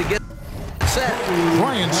time to get set.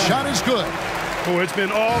 Bryant's shot is good. Oh, it's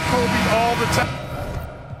been all Kobe all the time.